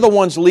Magog, they're the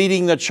ones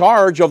leading the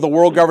charge of the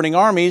world governing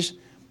armies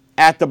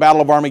at the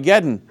Battle of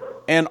Armageddon.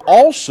 And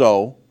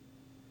also,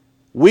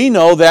 we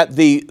know that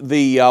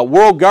the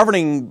world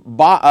governing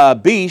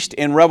beast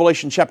in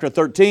Revelation chapter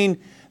 13,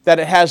 that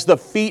it has the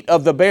feet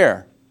of the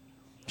bear.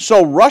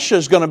 So Russia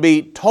is going to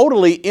be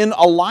totally in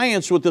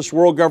alliance with this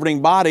world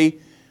governing body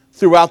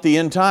throughout the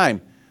end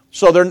time.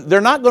 So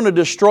they're not going to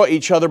destroy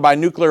each other by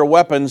nuclear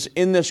weapons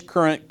in this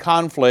current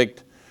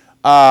conflict.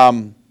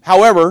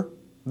 However,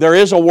 there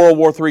is a World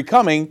War III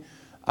coming,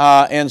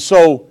 and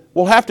so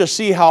we'll have to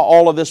see how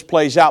all of this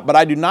plays out. But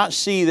I do not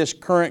see this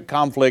current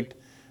conflict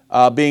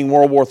being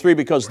World War III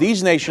because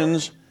these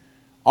nations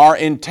are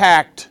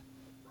intact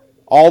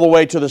all the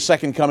way to the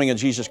second coming of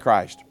Jesus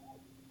Christ.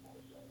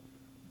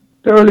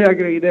 Totally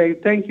agree,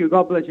 Dave. Thank you.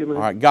 God bless you, man.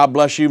 All right. God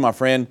bless you, my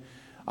friend.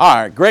 All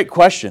right. Great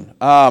question.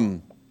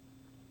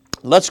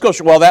 Let's go.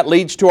 Well, that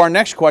leads to our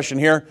next question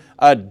here.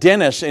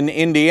 Dennis in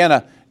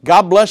Indiana.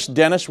 God bless,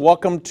 Dennis.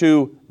 Welcome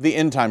to the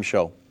End Time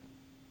Show.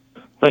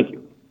 Thank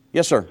you.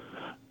 Yes, sir.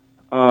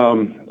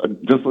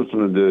 Just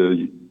listening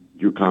to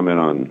your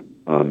comment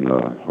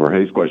on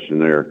Jorge's question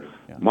there.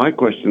 Yeah. My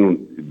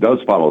question does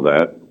follow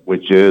that,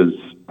 which is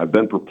I've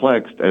been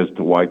perplexed as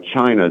to why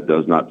China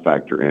does not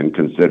factor in,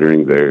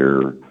 considering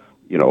they're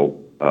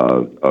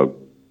a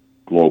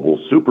global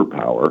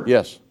superpower.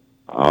 Yes.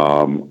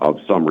 Of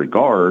some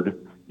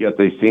regard, yet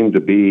they seem to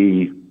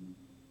be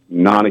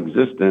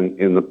non-existent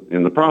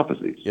in the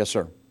prophecies. Yes,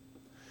 sir.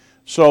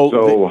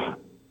 So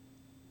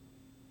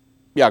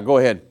yeah, go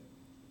ahead.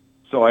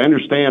 So I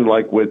understand,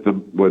 like with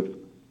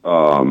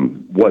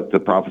what the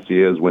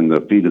prophecy is when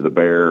the feet of the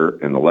bear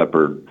and the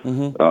leopard.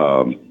 Mm-hmm.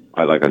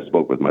 I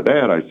spoke with my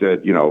dad. I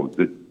said,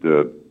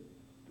 the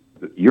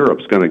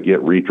Europe's going to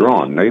get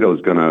redrawn.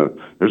 There's going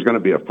to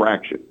be a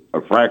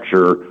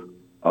fracture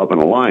of an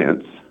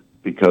alliance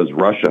because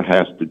Russia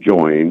has to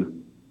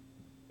join,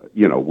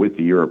 with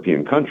the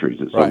European countries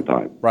at some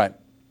time. Right.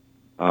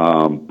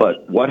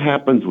 But what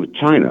happens with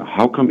China?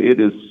 How come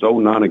it is so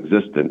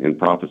non-existent in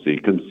prophecy,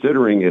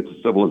 considering it's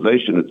a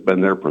civilization that's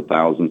been there for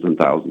thousands and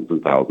thousands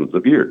and thousands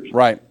of years?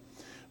 Right.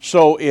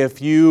 So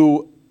if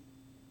you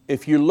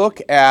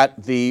look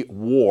at the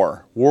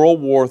war,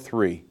 World War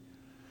III,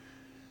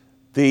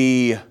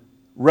 the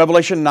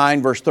Revelation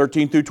 9, verse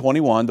 13 through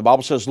 21, the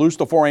Bible says, "Loose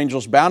the four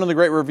angels bound in the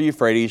great river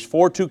Euphrates,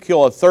 for to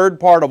kill a third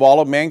part of all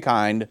of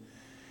mankind."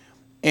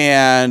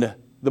 And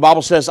the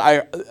Bible says,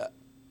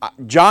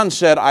 John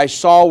said, I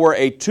saw where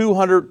a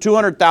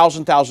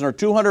 200,000 or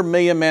 200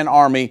 million man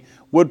army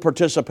would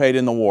participate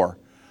in the war.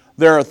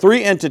 There are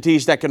three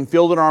entities that can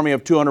field an army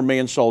of 200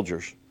 million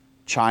soldiers: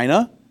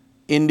 China,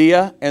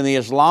 India, and the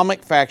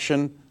Islamic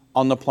faction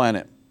on the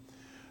planet.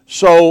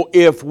 So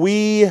if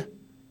we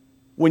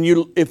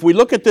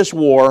look at this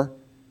war,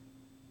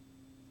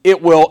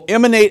 it will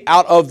emanate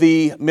out of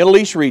the Middle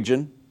East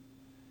region,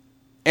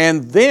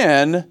 and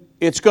then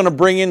it's going to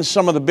bring in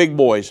some of the big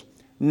boys.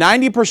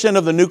 90%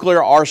 of the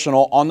nuclear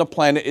arsenal on the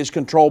planet is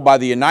controlled by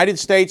the United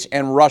States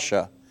and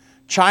Russia.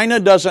 China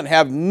doesn't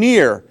have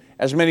near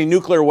as many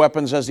nuclear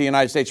weapons as the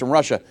United States and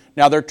Russia.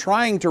 Now, they're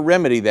trying to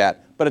remedy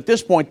that, but at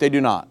this point, they do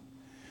not.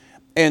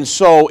 And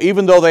so,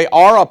 even though they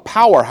are a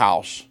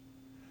powerhouse,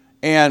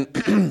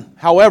 and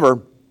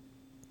however,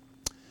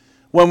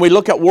 when we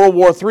look at World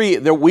War III,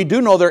 we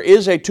do know there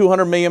is a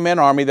 200 million man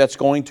army that's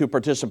going to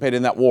participate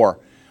in that war.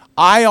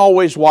 I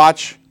always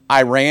watch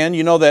Iran.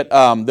 You know that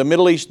the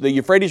Middle East, the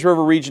Euphrates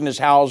River region is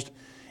housed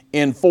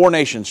in 4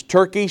 nations: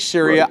 Turkey,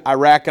 Syria, Right.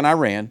 Iraq, and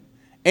Iran.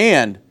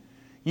 And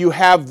you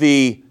have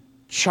the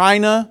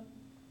China,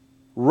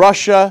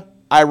 Russia,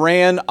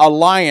 Iran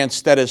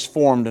alliance that is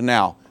formed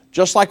now.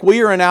 Just like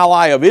we are an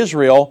ally of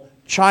Israel,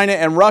 China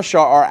and Russia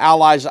are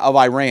allies of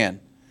Iran.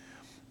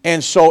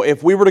 And so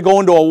if we were to go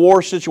into a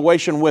war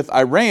situation with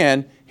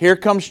Iran, here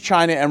comes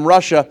China and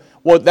Russia.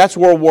 Well, that's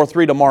World War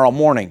III tomorrow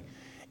morning.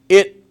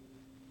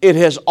 It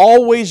has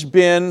always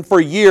been, for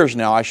years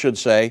now, I should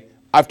say,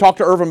 I've talked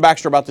to Irvin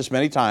Baxter about this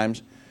many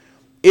times.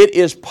 It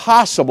is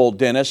possible,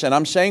 Dennis, and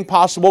I'm saying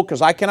possible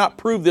because I cannot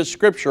prove this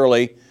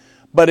scripturally,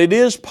 but it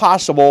is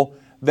possible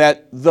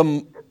that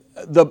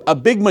a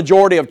big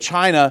majority of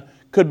China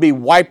could be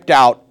wiped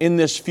out in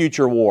this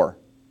future war,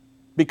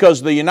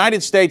 because the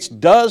United States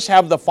does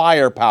have the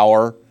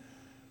firepower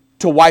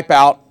to wipe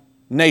out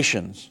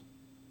nations.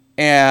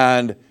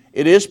 And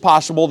it is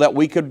possible that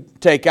we could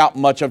take out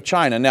much of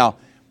China. Now,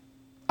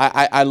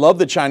 I love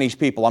the Chinese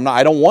people.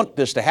 I don't want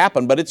this to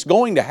happen, but it's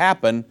going to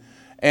happen.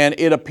 And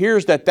it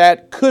appears that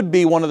that could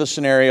be one of the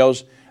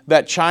scenarios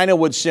that China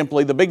would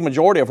simply, the big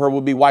majority of her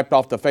would be wiped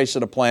off the face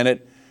of the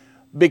planet,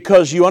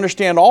 because you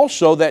understand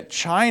also that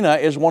China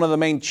is one of the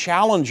main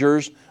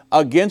challengers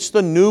against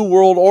the New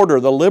World Order,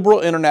 the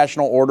liberal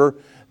international order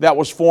that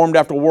was formed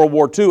after World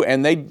War II.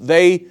 And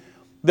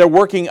they're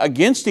working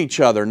against each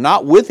other,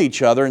 not with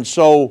each other. And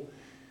so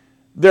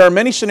there are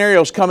many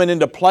scenarios coming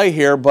into play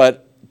here,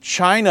 but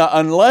China,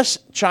 unless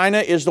China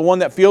is the one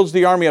that fields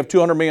the army of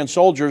 200 million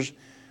soldiers,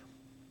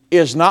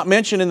 is not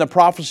mentioned in the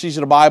prophecies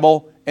of the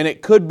Bible, and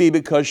it could be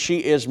because she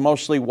is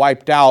mostly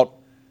wiped out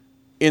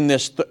in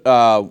this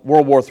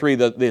World War III,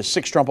 the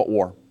Sixth Trumpet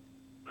War.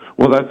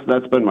 Well,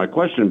 that's been my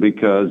question,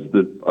 because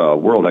the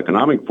World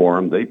Economic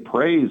Forum, they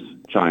praise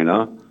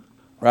China,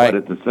 right, but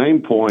at the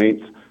same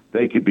point,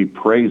 they could be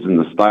praising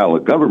the style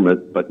of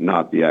government, but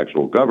not the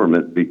actual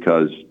government,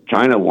 because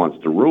China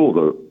wants to rule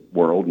the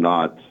world,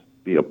 not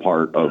be a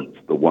part of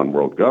the one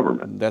world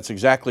government. That's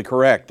exactly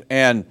correct.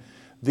 And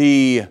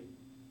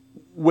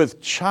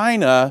with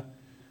China,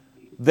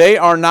 they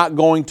are not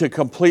going to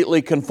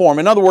completely conform.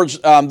 In other words,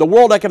 the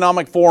World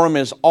Economic Forum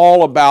is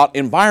all about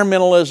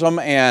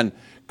environmentalism and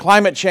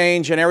climate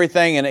change and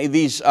everything, and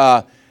these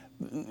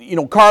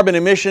carbon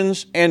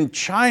emissions. And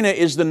China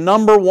is the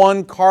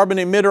 #1 carbon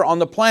emitter on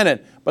the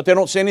planet, but they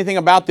don't say anything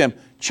about them.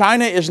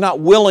 China is not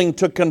willing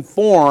to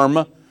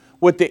conform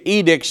with the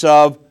edicts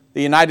of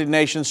the United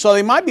Nations, so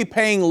they might be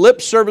paying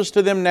lip service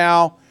to them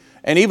now,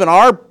 and even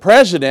our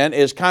president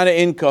is kind of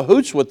in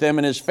cahoots with them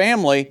and his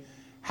family.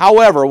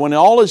 However, when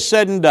all is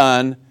said and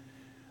done,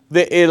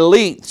 the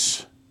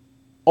elites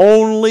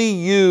only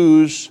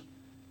use,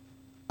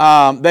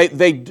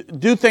 they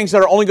do things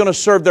that are only going to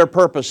serve their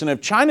purpose. And if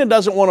China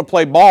doesn't want to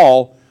play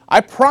ball, I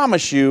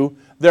promise you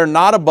they're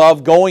not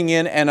above going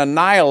in and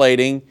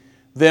annihilating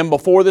them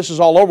before this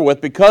is all over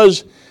with,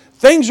 because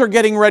things are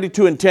getting ready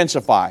to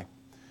intensify.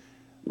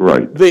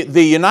 Right.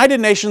 The United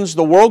Nations,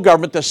 the world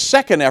government, the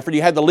second effort,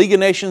 you had the League of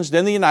Nations,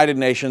 then the United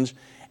Nations,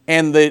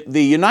 and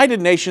the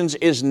United Nations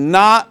is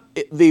not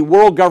the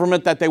world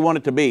government that they want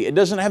it to be. It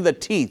doesn't have the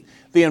teeth,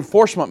 the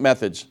enforcement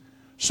methods.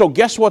 So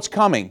guess what's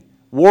coming?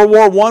 World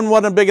War I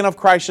wasn't a big enough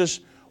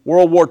crisis.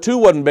 World War II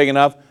wasn't big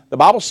enough. The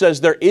Bible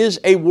says there is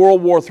a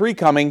World War III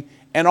coming,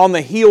 and on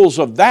the heels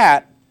of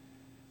that,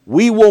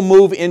 we will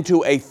move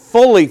into a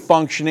fully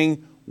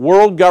functioning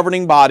world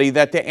governing body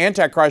that the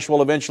Antichrist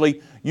will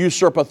eventually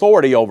usurp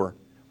authority over.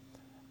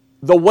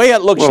 The way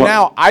it looks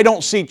now, I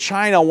don't see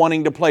China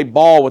wanting to play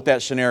ball with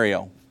that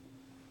scenario.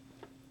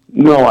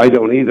 No, I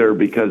don't either,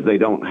 because they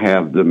don't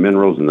have the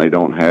minerals and they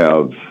don't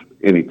have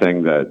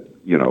anything that,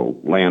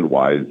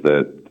 land-wise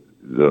that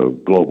the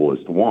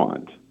globalists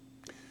want.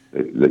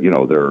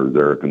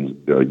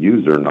 They're a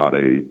user, not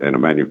a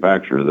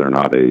manufacturer. They're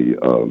not they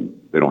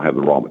don't have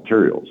the raw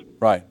materials.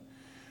 Right.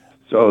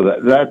 So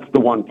that's the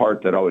one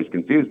part that always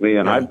confused me,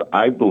 and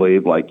I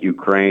believe, like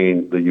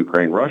the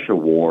Ukraine-Russia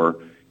war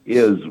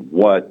is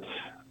what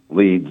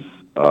leads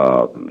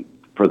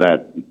for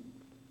that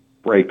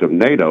break of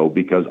NATO,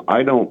 because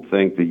I don't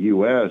think the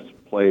U.S.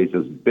 plays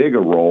as big a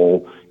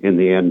role in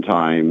the end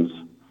times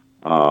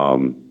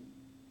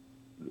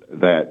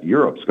that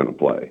Europe's going to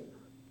play.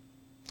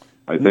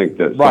 I think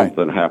that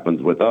something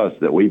happens with us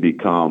that we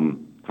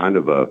become kind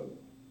of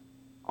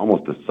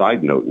almost a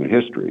side note in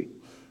history.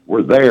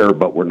 We're there,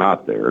 but we're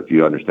not there, if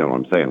you understand what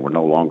I'm saying. We're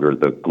no longer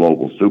the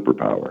global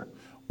superpower.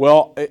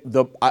 Well,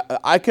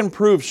 I can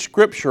prove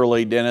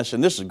scripturally, Dennis,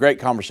 and this is a great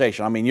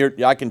conversation. I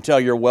mean, I can tell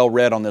you're well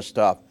read on this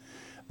stuff.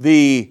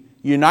 The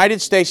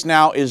United States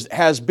now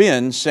has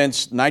been,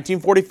 since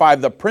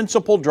 1945, the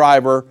principal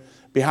driver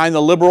behind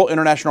the liberal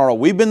international order.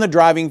 We've been the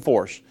driving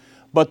force.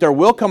 But there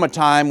will come a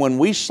time when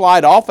we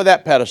slide off of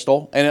that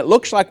pedestal, and it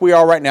looks like we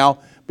are right now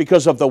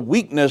because of the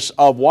weakness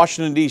of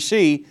Washington,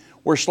 D.C.,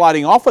 we're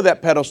sliding off of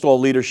that pedestal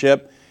of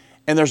leadership,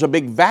 and there's a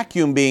big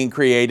vacuum being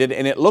created,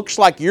 and it looks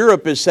like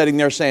Europe is sitting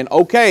there saying,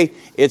 okay,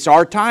 it's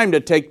our time to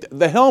take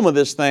the helm of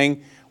this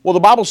thing. Well, the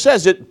Bible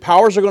says that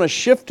powers are going to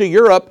shift to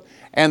Europe,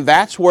 And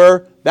that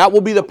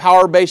will be the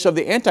power base of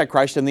the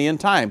Antichrist in the end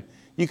time.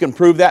 You can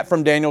prove that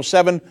from Daniel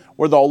 7,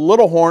 where the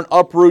little horn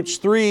uproots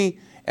 3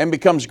 and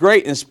becomes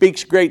great and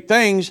speaks great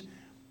things.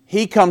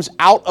 He comes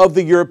out of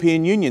the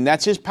European Union.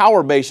 That's his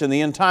power base in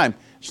the end time.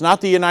 It's not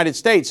the United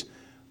States.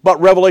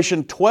 But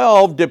Revelation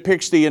 12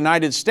 depicts the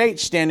United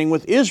States standing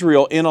with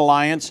Israel in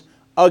alliance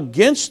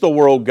against the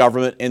world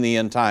government in the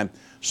end time.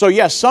 So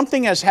yes,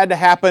 something has had to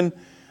happen,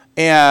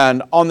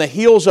 and on the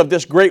heels of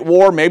this great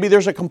war, maybe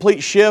there's a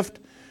complete shift,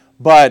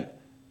 but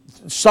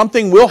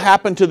something will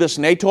happen to this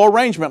NATO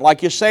arrangement,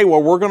 like you say, where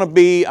we're going to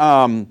be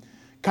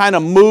kind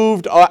of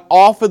moved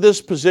off of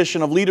this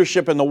position of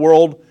leadership in the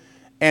world,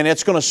 and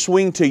it's going to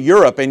swing to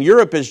Europe. And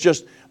Europe is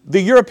just,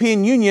 the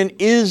European Union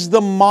is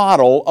the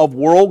model of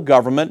world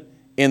government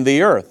in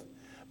the earth.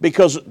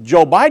 Because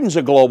Joe Biden's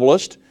a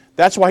globalist,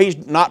 that's why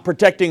he's not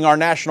protecting our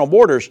national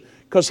borders,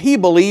 because he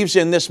believes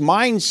in this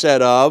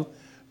mindset of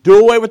do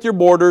away with your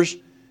borders,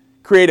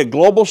 create a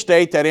global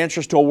state that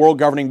answers to a world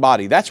governing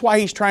body. That's why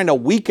he's trying to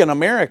weaken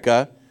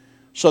America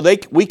so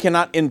we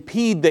cannot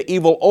impede the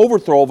evil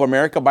overthrow of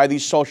America by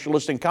these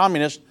socialists and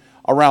communists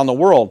around the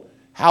world.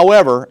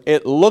 However,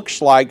 it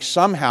looks like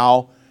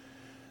somehow,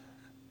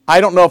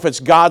 I don't know if it's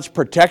God's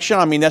protection.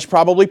 I mean, that's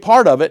probably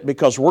part of it,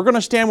 because we're going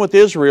to stand with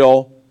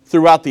Israel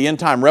throughout the end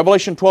time.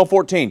 Revelation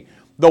 12:14,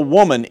 the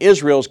woman,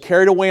 Israel, is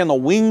carried away on the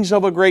wings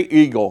of a great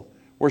eagle,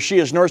 where she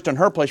is nursed in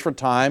her place for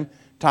times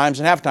and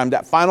half time,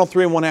 that final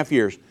 3.5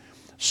 years.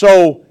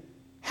 So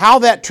how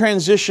that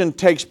transition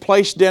takes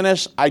place,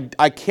 Dennis,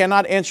 I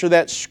cannot answer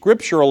that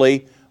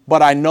scripturally,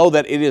 but I know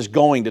that it is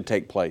going to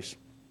take place.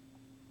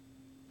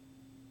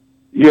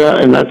 Yeah,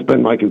 and that's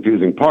been my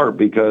confusing part,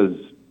 because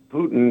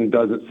Putin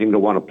doesn't seem to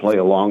want to play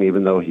along,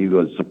 even though he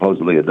was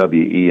supposedly a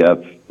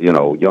WEF,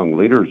 young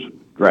leaders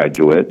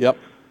graduate. Yep.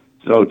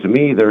 So to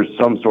me, there's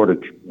some sort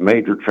of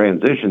major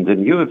transitions,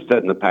 and you have said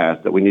in the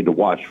past that we need to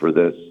watch for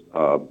this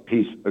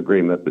peace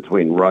agreement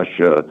between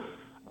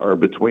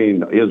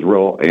between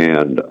Israel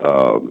and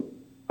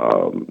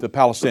the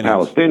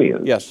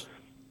Palestinians. Yes.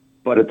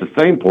 But at the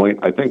same point,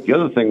 I think the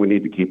other thing we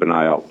need to keep an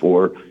eye out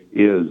for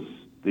is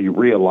the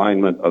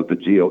realignment of the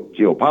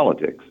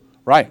geopolitics.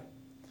 Right.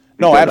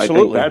 No, because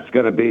absolutely. I think that's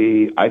going to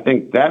be, I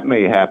think that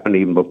may happen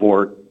even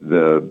before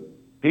the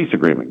peace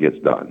agreement gets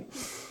done.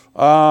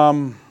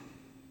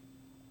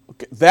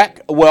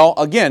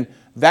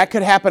 That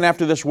could happen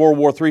after this World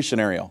War III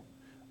scenario.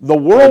 The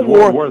World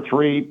War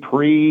III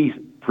pre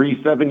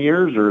 7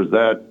 years, or is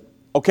that?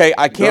 Okay,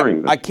 I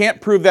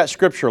can't prove that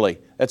scripturally.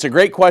 That's a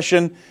great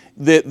question.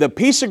 The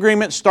peace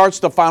agreement starts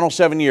the final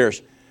 7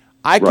 years.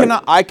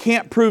 I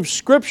can't prove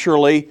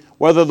scripturally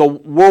whether the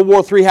World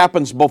War III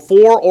happens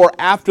before or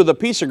after the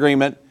peace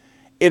agreement.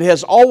 It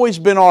has always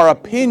been our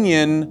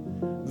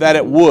opinion that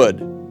it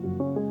would.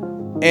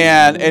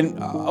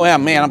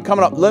 I'm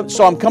coming up.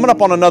 So I'm coming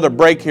up on another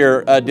break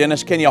here,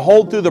 Dennis. Can you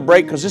hold through the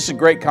break, because this is a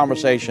great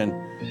conversation?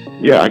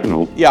 Yeah, I can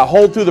hold. Yeah,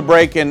 hold through the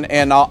break,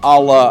 and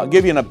I'll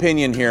give you an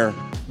opinion here.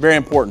 Very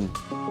important.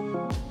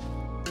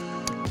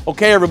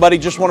 Okay, everybody,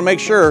 just want to make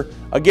sure.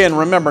 Again,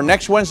 remember,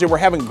 next Wednesday we're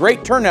having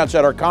great turnouts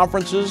at our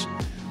conferences.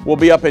 We'll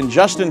be up in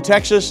Justin,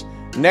 Texas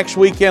next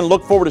weekend.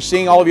 Look forward to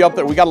seeing all of you up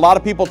there. We got a lot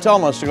of people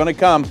telling us they're going to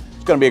come.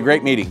 It's going to be a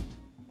great meeting.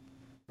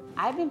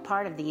 I've been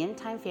part of the End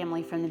Time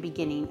family from the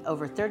beginning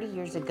over 30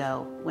 years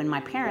ago when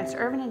my parents,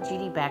 Irvin and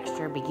Judy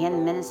Baxter, began the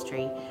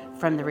ministry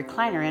from the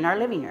recliner in our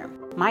living room.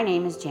 My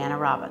name is Jana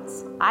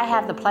Robbins. I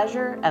have the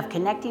pleasure of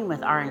connecting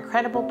with our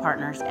incredible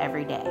partners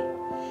every day.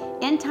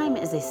 End Time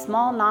is a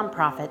small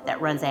nonprofit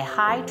that runs a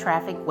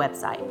high-traffic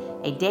website,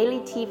 a daily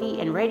TV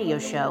and radio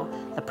show,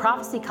 the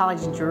Prophecy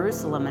College in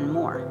Jerusalem, and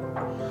more.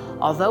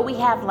 Although we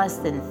have less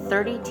than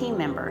 30 team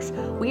members,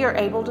 we are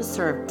able to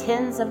serve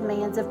tens of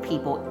millions of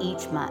people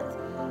each month.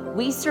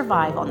 We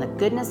survive on the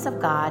goodness of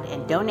God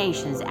and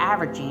donations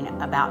averaging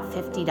about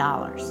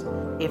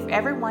 $50. If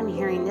everyone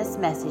hearing this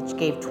message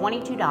gave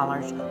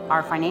 $22,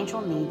 our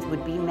financial needs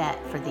would be met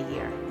for the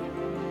year.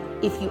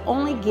 If you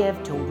only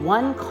give to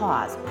one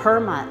cause per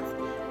month,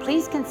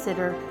 please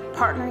consider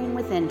partnering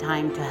with End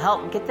Time to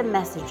help get the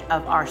message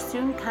of our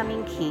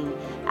soon-coming King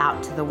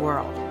out to the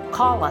world.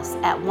 Call us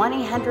at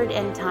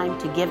 1-800-END-TIME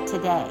to give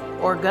today,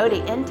 or go to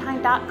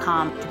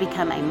endtime.com to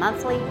become a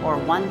monthly or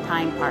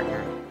one-time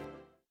partner.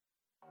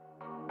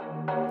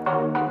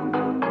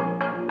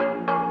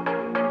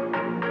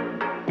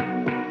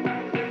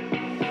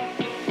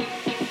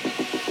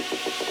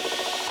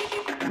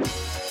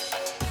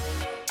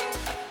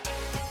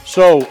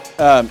 So,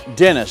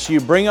 Dennis, you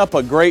bring up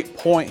a great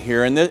point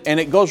here, and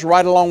it goes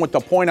right along with the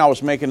point I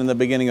was making in the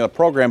beginning of the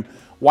program,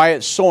 why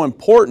it's so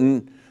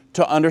important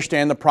to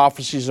understand the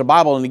prophecies of the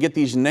Bible and to get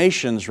these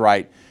nations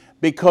right.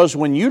 Because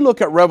when you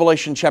look at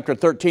Revelation chapter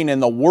 13 and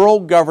the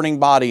world governing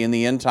body in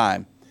the end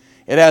time,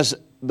 it has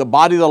the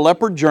body of the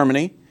leopard,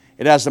 Germany.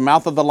 It has the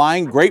mouth of the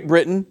lion, Great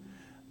Britain,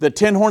 the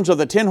 10 horns of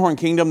the 10 horn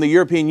kingdom, the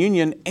European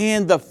Union,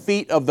 and the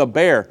feet of the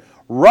bear.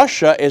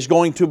 Russia is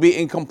going to be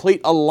in complete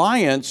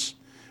alliance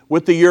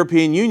with the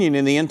European Union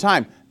in the end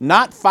time,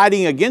 not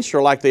fighting against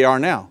her like they are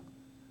now.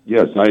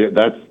 Yes,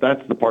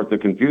 that's the part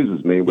that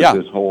confuses me with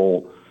this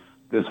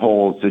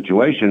whole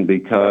situation,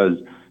 because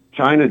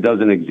China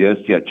doesn't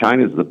exist yet.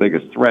 China is the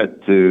biggest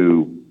threat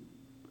to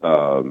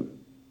us,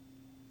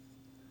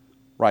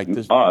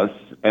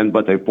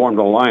 but they formed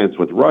an alliance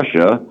with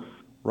Russia.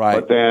 Right.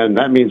 But then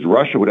that means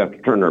Russia would have to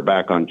turn their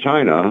back on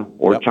China,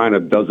 or China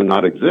does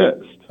not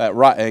exist.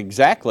 Right,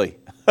 exactly.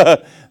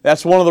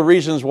 That's one of the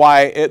reasons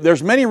why,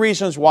 there's many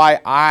reasons why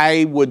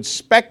I would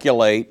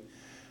speculate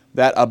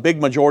that a big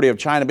majority of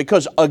China,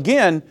 because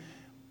again,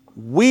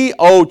 we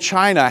owe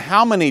China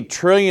how many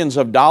trillions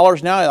of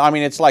dollars now? I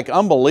mean, it's like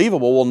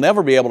unbelievable. We'll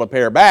never be able to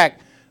pay her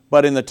back.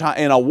 But in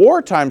a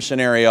wartime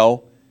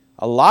scenario,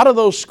 a lot of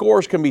those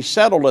scores can be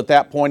settled at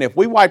that point. If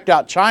we wiped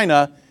out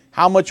China,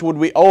 how much would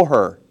we owe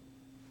her?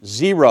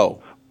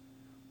 Zero.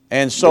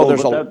 And so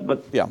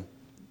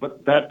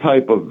But that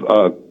type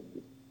of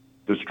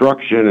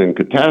destruction and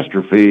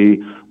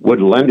catastrophe would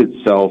lend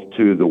itself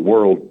to the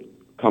world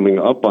coming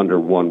up under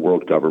one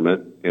world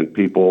government and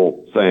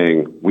people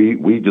saying,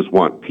 we just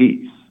want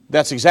peace.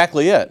 That's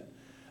exactly it.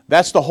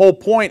 That's the whole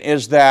point,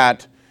 is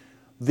that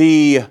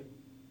the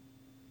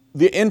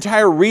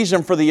entire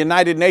reason for the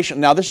United Nations,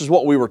 now this is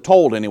what we were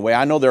told anyway,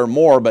 I know there are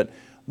more, but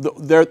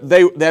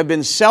they've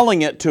been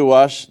selling it to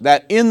us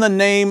that in the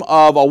name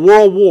of a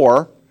world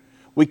war,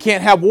 we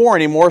can't have war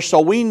anymore,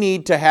 so we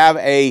need to have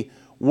a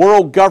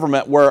world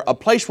government, where a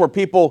place where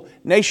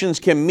nations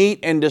can meet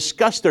and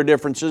discuss their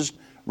differences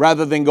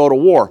rather than go to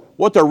war.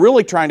 What they're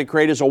really trying to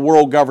create is a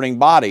world governing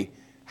body.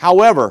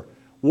 However,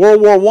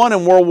 World War I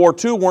and World War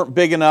II weren't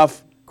big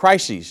enough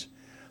crises.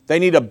 They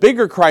need a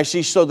bigger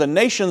crisis so the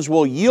nations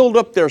will yield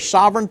up their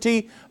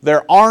sovereignty,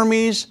 their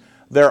armies,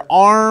 their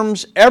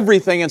arms,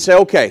 everything, and say,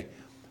 okay,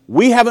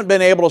 we haven't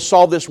been able to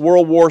solve this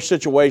world war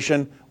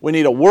situation. We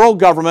need a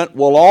world government.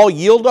 We'll all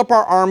yield up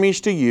our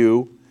armies to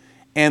you,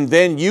 and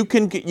then you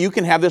can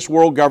have this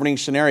world governing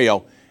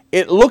scenario.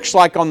 It looks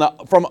like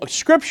from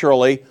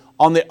scripturally,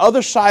 on the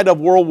other side of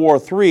World War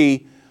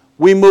III,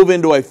 we move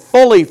into a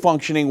fully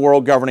functioning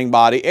world governing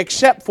body,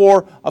 except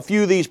for a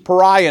few of these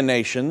pariah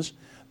nations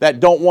that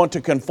don't want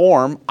to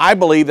conform. I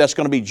believe that's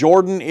going to be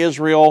Jordan,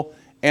 Israel,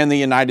 and the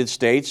United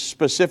States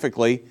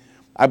specifically.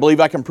 I believe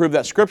I can prove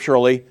that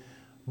scripturally.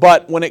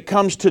 But when it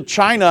comes to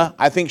China,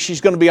 I think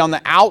she's going to be on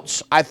the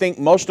outs. I think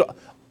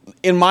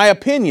in my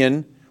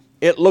opinion,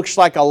 it looks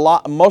like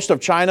most of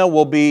China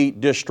will be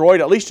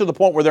destroyed, at least to the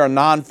point where they're a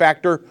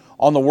non-factor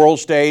on the world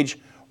stage.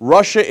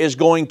 Russia is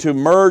going to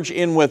merge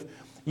in with,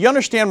 you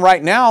understand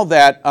right now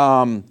that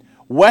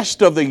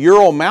west of the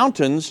Ural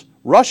Mountains,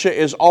 Russia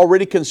is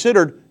already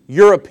considered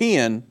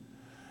European,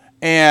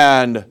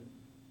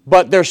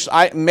 but there's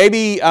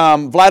maybe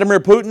Vladimir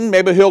Putin,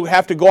 maybe he'll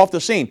have to go off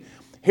the scene.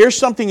 Here's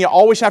something you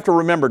always have to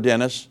remember,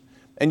 Dennis,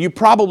 and you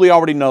probably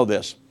already know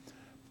this.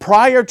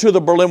 Prior to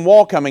the Berlin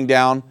Wall coming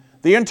down,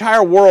 the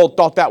entire world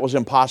thought that was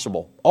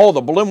impossible. Oh,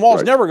 the Berlin Wall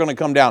is never going to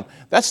come down.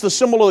 That's the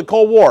symbol of the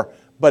Cold War.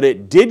 But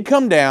it did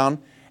come down,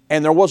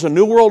 and there was a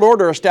new world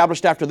order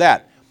established after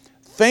that.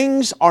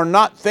 Things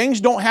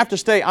don't have to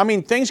stay. I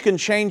mean, things can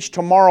change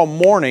tomorrow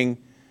morning,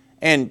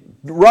 and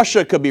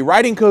Russia could be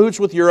right in cahoots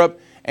with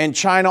Europe and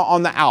China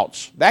on the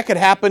outs. That could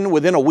happen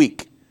within a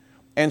week.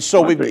 And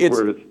so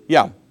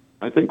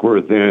I think we're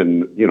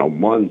within,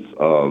 months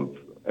of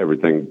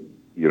everything,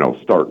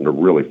 starting to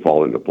really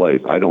fall into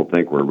place. I don't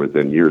think we're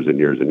within years and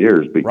years and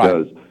years,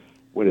 because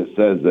when it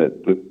says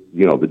that,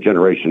 the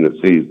generation that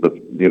sees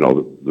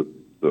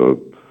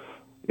the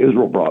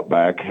Israel brought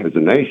back as a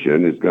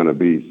nation is going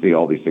to see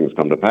all these things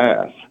come to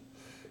pass.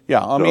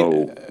 Yeah, I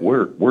mean,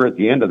 we're at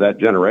the end of that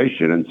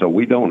generation, and so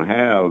we don't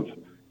have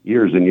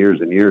years and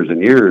years and years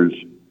and years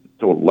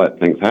to let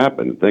things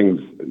happen. Things,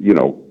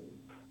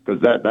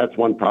 because that's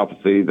one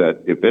prophecy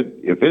that if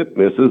it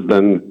misses,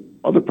 then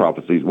other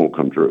prophecies won't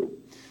come true.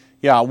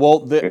 Yeah, well,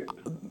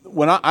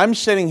 when I'm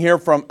sitting here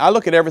I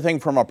look at everything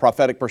from a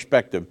prophetic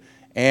perspective,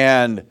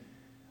 and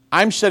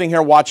I'm sitting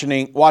here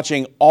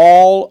watching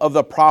all of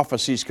the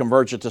prophecies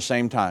converge at the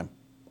same time,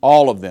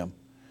 all of them.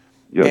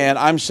 Yes. And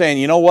I'm saying,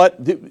 you know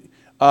what? The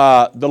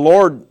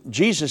Lord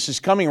Jesus is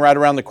coming right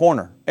around the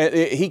corner.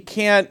 It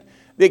can't,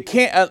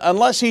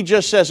 unless he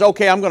just says,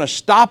 okay, I'm going to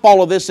stop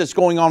all of this that's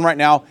going on right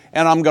now,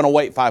 and I'm going to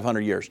wait 500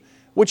 years,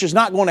 which is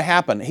not going to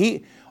happen.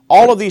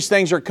 All of these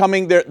things are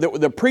coming.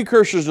 The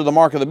precursors of the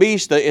mark of the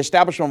beast, the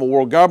establishment of a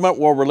world government,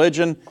 world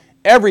religion,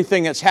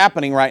 everything that's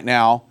happening right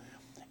now,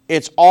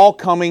 it's all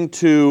coming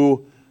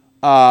to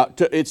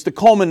it's the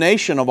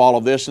culmination of all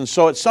of this. And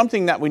so it's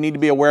something that we need to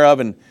be aware of.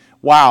 And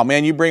wow,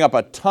 man, you bring up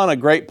a ton of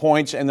great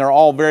points, and they're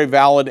all very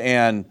valid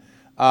and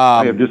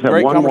I have just had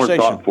one more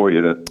thought for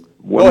you.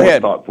 Go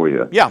ahead.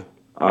 Yeah.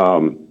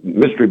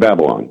 Mystery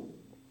Babylon.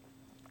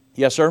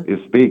 Yes, sir.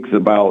 It speaks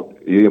about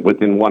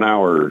within 1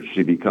 hour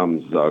she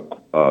becomes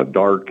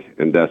dark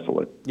and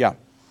desolate. Yeah.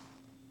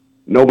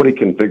 Nobody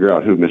can figure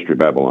out who Mystery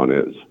Babylon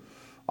is.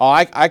 Oh,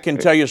 I can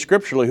tell you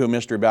scripturally who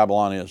Mystery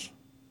Babylon is.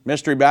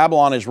 Mystery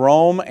Babylon is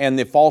Rome and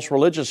the false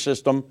religious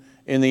system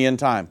in the end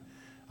time.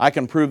 I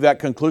can prove that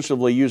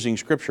conclusively using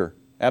Scripture.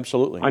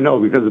 Absolutely. I know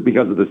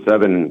because of the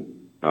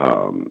 7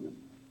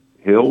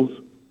 hills.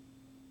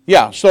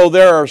 Yeah, so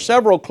there are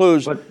several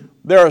clues.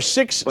 There are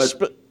six.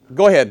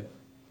 Go ahead.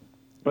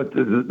 But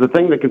the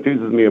thing that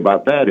confuses me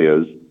about that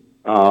is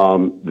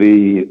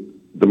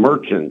the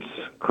merchants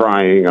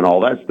crying and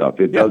all that stuff.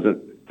 It doesn't.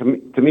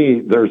 To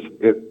me,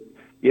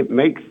 it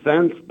makes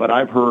sense. But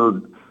I've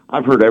heard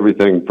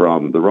everything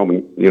from the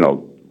Roman,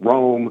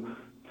 Rome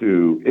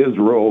to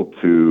Israel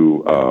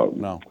to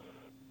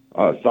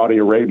Saudi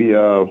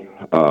Arabia.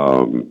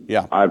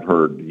 I've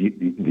heard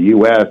the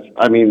U.S.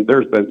 I mean,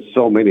 there's been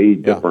so many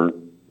different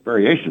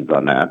variations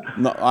on that.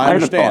 No, I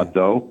understand. had a thought,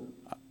 though,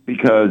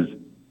 because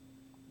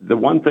the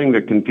one thing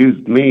that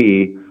confused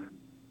me,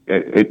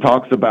 it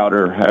talks about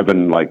her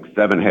having like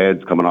 7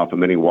 heads coming off of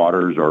many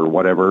waters or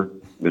whatever,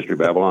 Mystery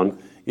Babylon.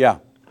 Yeah.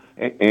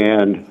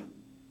 And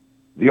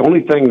the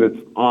only thing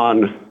that's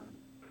on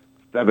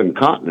 7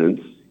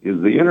 continents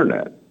is the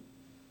internet.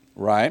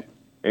 Right.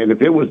 And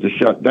if it was to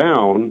shut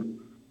down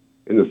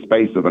in the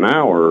space of an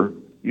hour,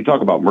 you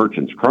talk about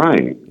merchants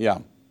crying. Yeah.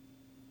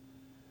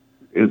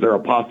 Is there a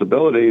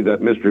possibility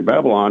that Mystery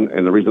Babylon,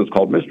 and the reason it's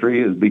called mystery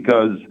is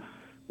because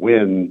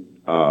when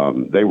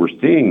they were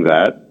seeing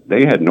that,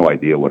 they had no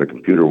idea what a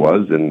computer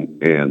was and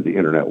the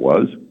internet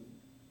was.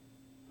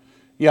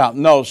 Yeah,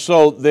 no,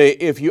 so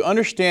if you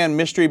understand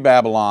Mystery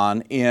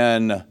Babylon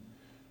it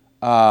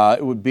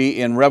would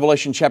be in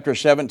Revelation chapter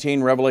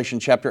 17,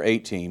 Revelation chapter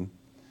 18.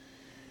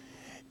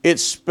 It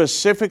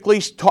specifically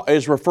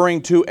is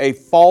referring to a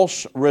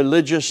false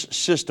religious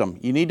system.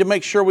 You need to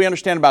make sure we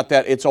understand about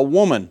that. It's a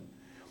woman.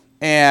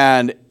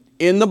 And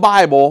in the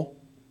Bible,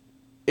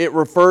 it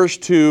refers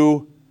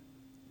to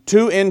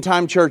 2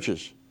 end-time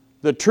churches.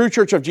 The true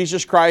church of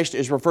Jesus Christ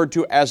is referred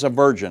to as a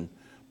virgin.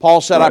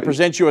 Paul said, I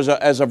present you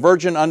as a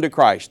virgin unto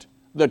Christ.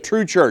 The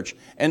true church,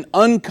 an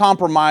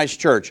uncompromised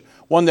church,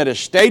 one that has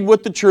stayed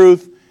with the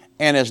truth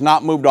and has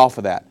not moved off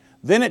of that.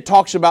 Then it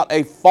talks about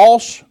a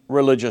false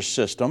religious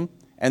system,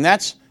 and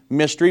that's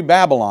Mystery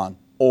Babylon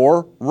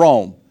or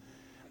Rome.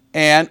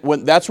 And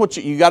that's what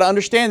you got to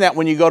understand that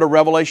when you go to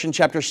Revelation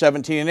chapter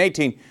 17 and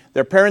 18.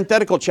 They're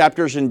parenthetical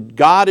chapters, and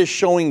God is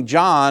showing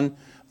John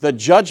the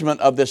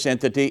judgment of this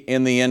entity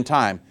in the end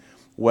time.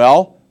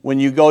 Well, when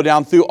you go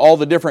down through all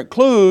the different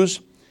clues,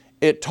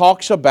 it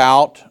talks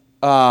about,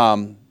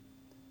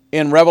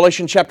 in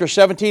Revelation chapter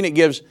 17, it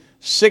gives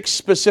 6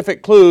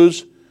 specific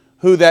clues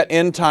who that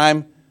end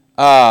time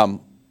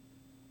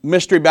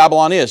Mystery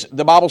Babylon is.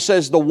 The Bible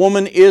says the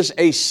woman is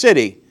a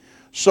city.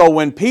 So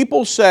when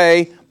people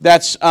say,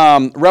 that's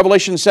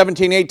Revelation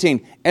 17,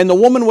 18, and the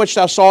woman which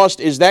thou sawest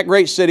is that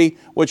great city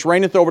which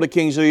reigneth over the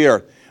kings of the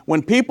earth.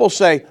 When people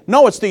say,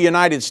 no, it's the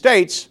United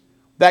States,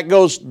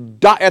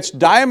 that's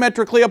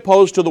diametrically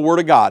opposed to the Word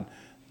of God.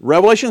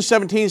 Revelation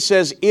 17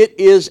 says it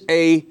is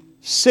a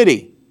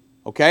city,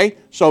 okay?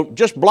 So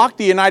just block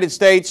the United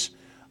States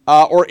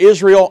or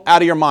Israel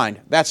out of your mind.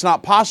 That's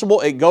not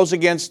possible. It goes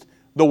against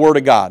the Word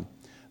of God.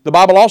 The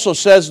Bible also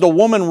says the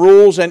woman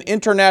rules an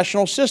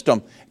international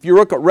system. If you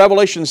look at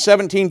Revelation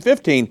 17,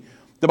 15,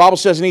 the Bible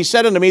says, and he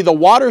said unto me, the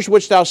waters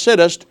which thou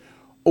sittest,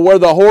 where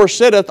the whore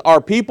sitteth, are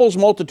peoples,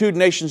 multitude,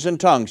 nations, and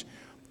tongues.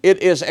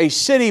 It is a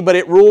city, but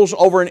it rules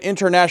over an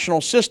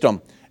international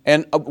system.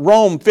 And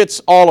Rome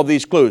fits all of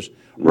these clues.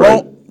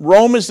 Right.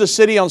 Rome is the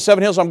city on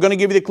 7 hills. I'm going to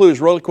give you the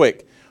clues really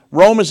quick.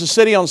 Rome is the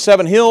city on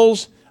 7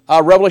 hills.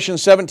 Revelation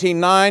 17,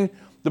 9.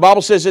 The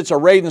Bible says it's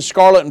arrayed in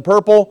scarlet and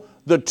purple.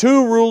 The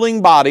 2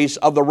 ruling bodies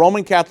of the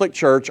Roman Catholic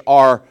Church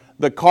are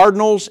the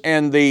cardinals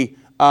and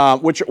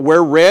which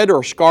wear red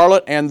or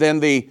scarlet, and then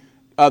the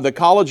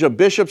College of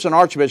Bishops and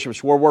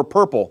Archbishops wear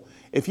purple.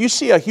 If you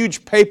see a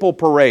huge papal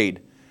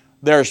parade,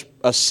 there's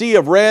a sea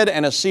of red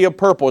and a sea of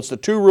purple. It's the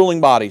 2 ruling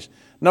bodies.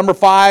 Number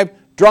 5,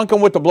 drunken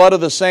with the blood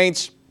of the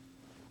saints.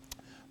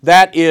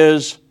 That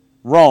is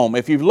Rome.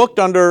 If you've looked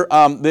under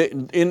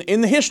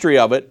in the history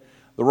of it,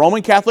 the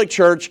Roman Catholic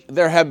Church,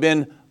 there have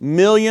been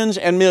millions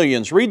and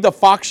millions. Read the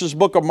Fox's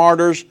Book of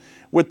Martyrs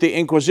with the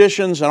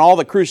Inquisitions and all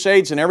the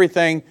Crusades and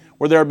everything,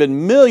 where there have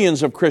been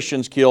millions of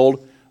Christians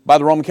killed by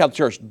the Roman Catholic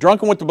Church.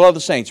 Drunken with the blood of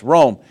the saints,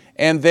 Rome.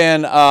 And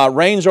then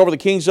reigns over the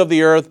kings of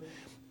the earth.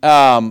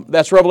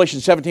 That's Revelation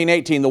 17,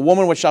 18. The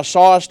woman which thou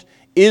sawest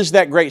is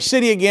that great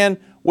city again,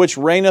 which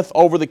reigneth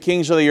over the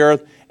kings of the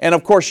earth. And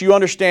of course, you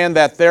understand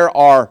that there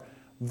are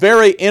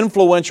very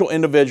influential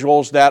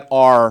individuals that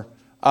are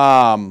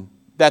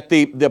that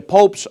the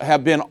popes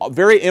have been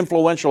very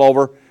influential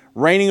over,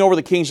 reigning over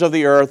the kings of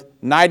the earth,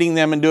 knighting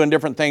them and doing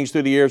different things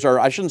through the years, or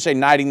I shouldn't say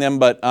knighting them,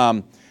 but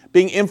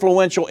being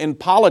influential in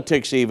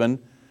politics even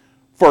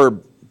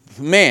for,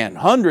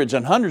 hundreds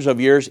and hundreds of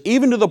years,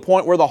 even to the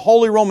point where the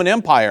Holy Roman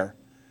Empire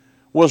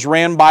was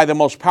ran by the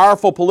most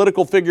powerful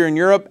political figure in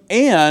Europe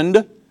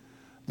and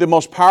the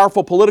most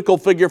powerful political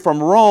figure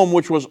from Rome,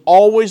 which was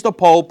always the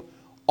Pope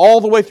all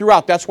the way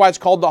throughout. That's why it's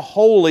called the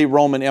Holy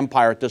Roman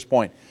Empire at this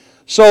point.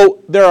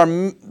 So there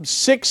are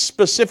 6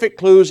 specific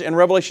clues in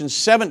Revelation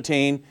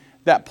 17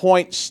 that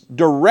points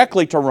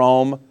directly to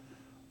Rome,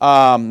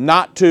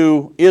 not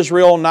to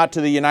Israel, not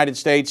to the United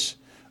States.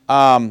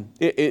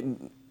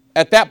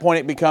 At that point,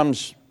 it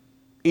becomes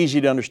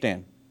easy to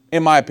understand,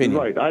 in my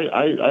opinion. Right.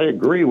 I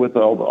agree with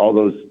all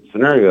those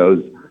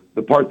scenarios,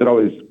 the part that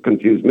always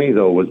confused me,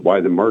 though, was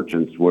why the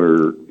merchants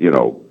were,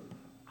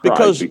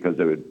 because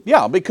they would.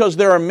 Yeah, because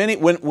there are many.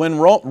 When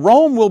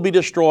Rome will be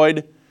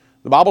destroyed,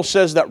 the Bible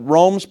says that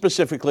Rome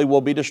specifically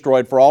will be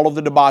destroyed for all of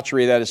the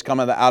debauchery that has come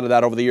out of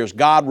that over the years.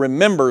 God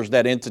remembers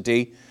that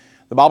entity.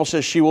 The Bible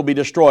says she will be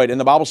destroyed, and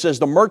the Bible says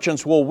the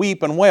merchants will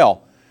weep and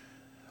wail.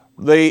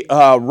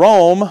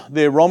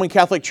 The Roman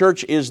Catholic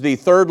Church is the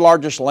third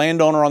largest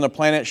landowner on the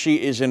planet.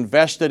 She is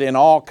invested in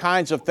all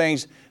kinds of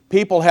things.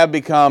 People have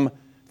become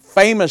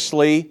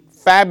famously,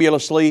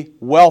 fabulously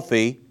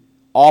wealthy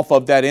off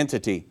of that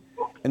entity.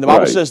 And the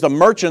Bible says the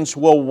merchants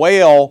will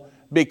wail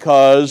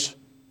because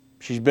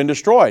she's been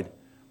destroyed.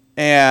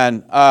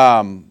 And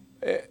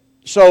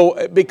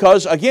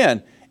because,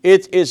 again,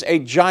 it is a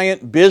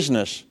giant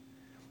business,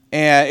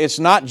 and it's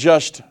not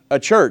just a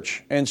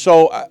church. And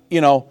so,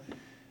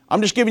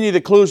 I'm just giving you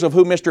the clues of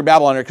who Mystery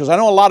Babylon is, because I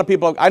know a lot of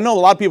people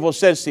have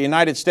said it's the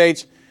United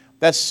States.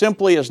 That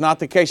simply is not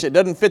the case. It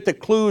doesn't fit the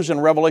clues in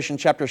Revelation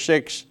chapter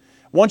 6.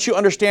 Once you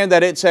understand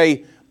that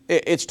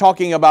it's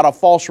talking about a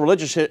false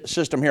religious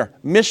system here,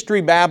 Mystery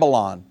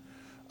Babylon.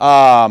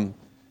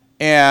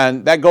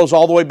 And that goes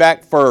all the way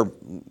back all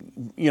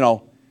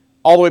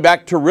the way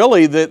back to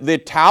really the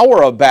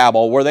Tower of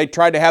Babel, where they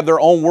tried to have their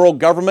own world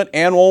government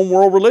and own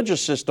world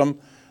religious system.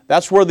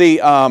 That's where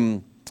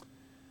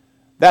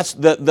that's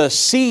the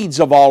seeds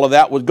of all of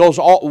that goes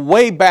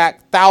way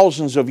back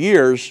thousands of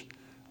years,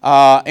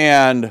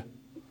 into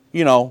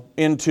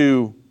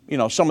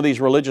some of these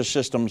religious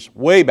systems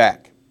way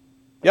back.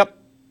 Yep.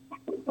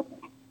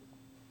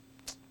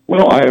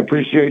 Well, I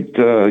appreciate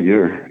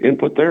your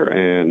input there,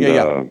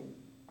 and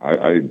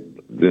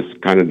this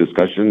kind of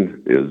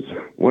discussion is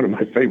one of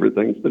my favorite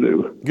things to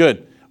do.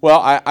 Good.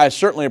 Well, I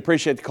certainly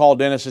appreciate the call,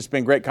 Dennis. It's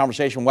been a great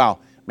conversation. Wow.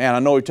 Man, I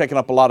know we've taken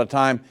up a lot of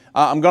time.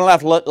 I'm going to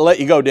have to let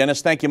you go,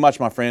 Dennis. Thank you much,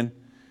 my friend.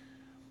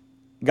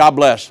 God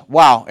bless.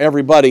 Wow,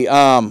 everybody.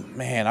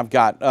 Man, I've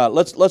got,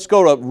 let's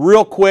go to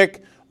real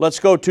quick. Let's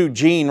go to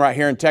Gene right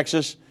here in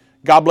Texas.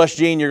 God bless,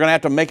 Gene. You're going to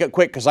have to make it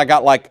quick because I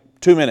got like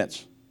 2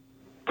 minutes.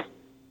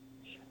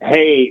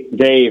 Hey,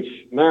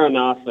 Dave,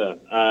 Maranatha.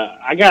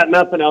 I got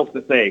nothing else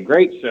to say.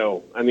 Great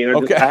show. I mean,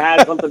 I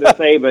had something to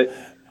say, but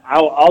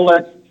I'll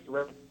let.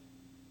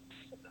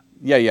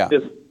 Yeah.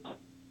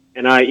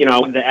 And I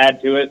wanted to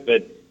add to it,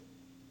 but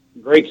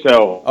great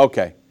show.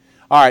 Okay.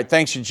 All right.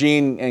 Thanks,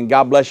 Eugene, and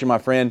God bless you, my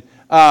friend.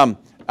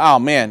 Oh,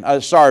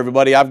 man. Sorry,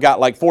 everybody. I've got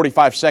like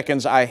 45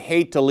 seconds. I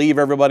hate to leave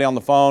everybody on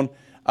the phone.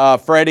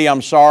 Freddie,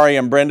 I'm sorry,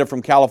 and Brenda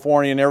from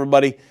California and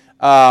everybody.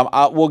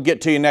 We'll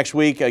get to you next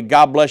week.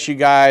 God bless you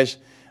guys.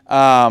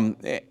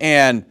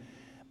 And,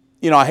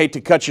 I hate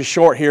to cut you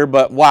short here,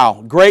 but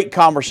wow, great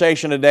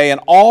conversation today. And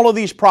all of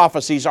these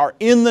prophecies are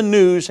in the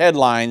news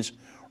headlines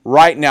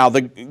right now.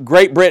 The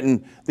Great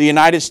Britain, the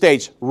United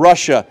States,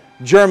 Russia,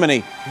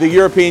 Germany, the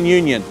European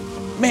Union.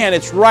 Man,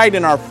 it's right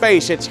in our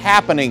face. It's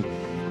happening.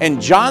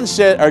 And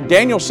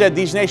Daniel said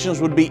these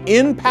nations would be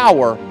in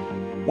power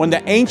when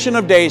the Ancient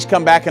of Days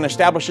come back and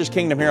establish His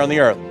kingdom here on the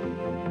earth.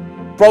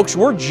 Folks,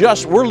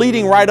 we're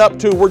leading right up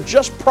to, we're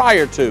just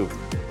prior to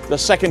the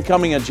second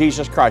coming of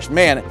Jesus Christ.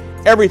 Man,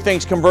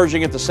 everything's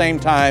converging at the same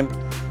time.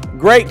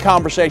 Great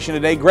conversation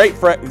today.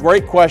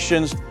 Great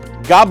questions.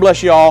 God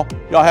bless you all.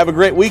 Y'all have a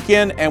great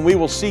weekend, and we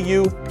will see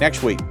you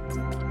next week.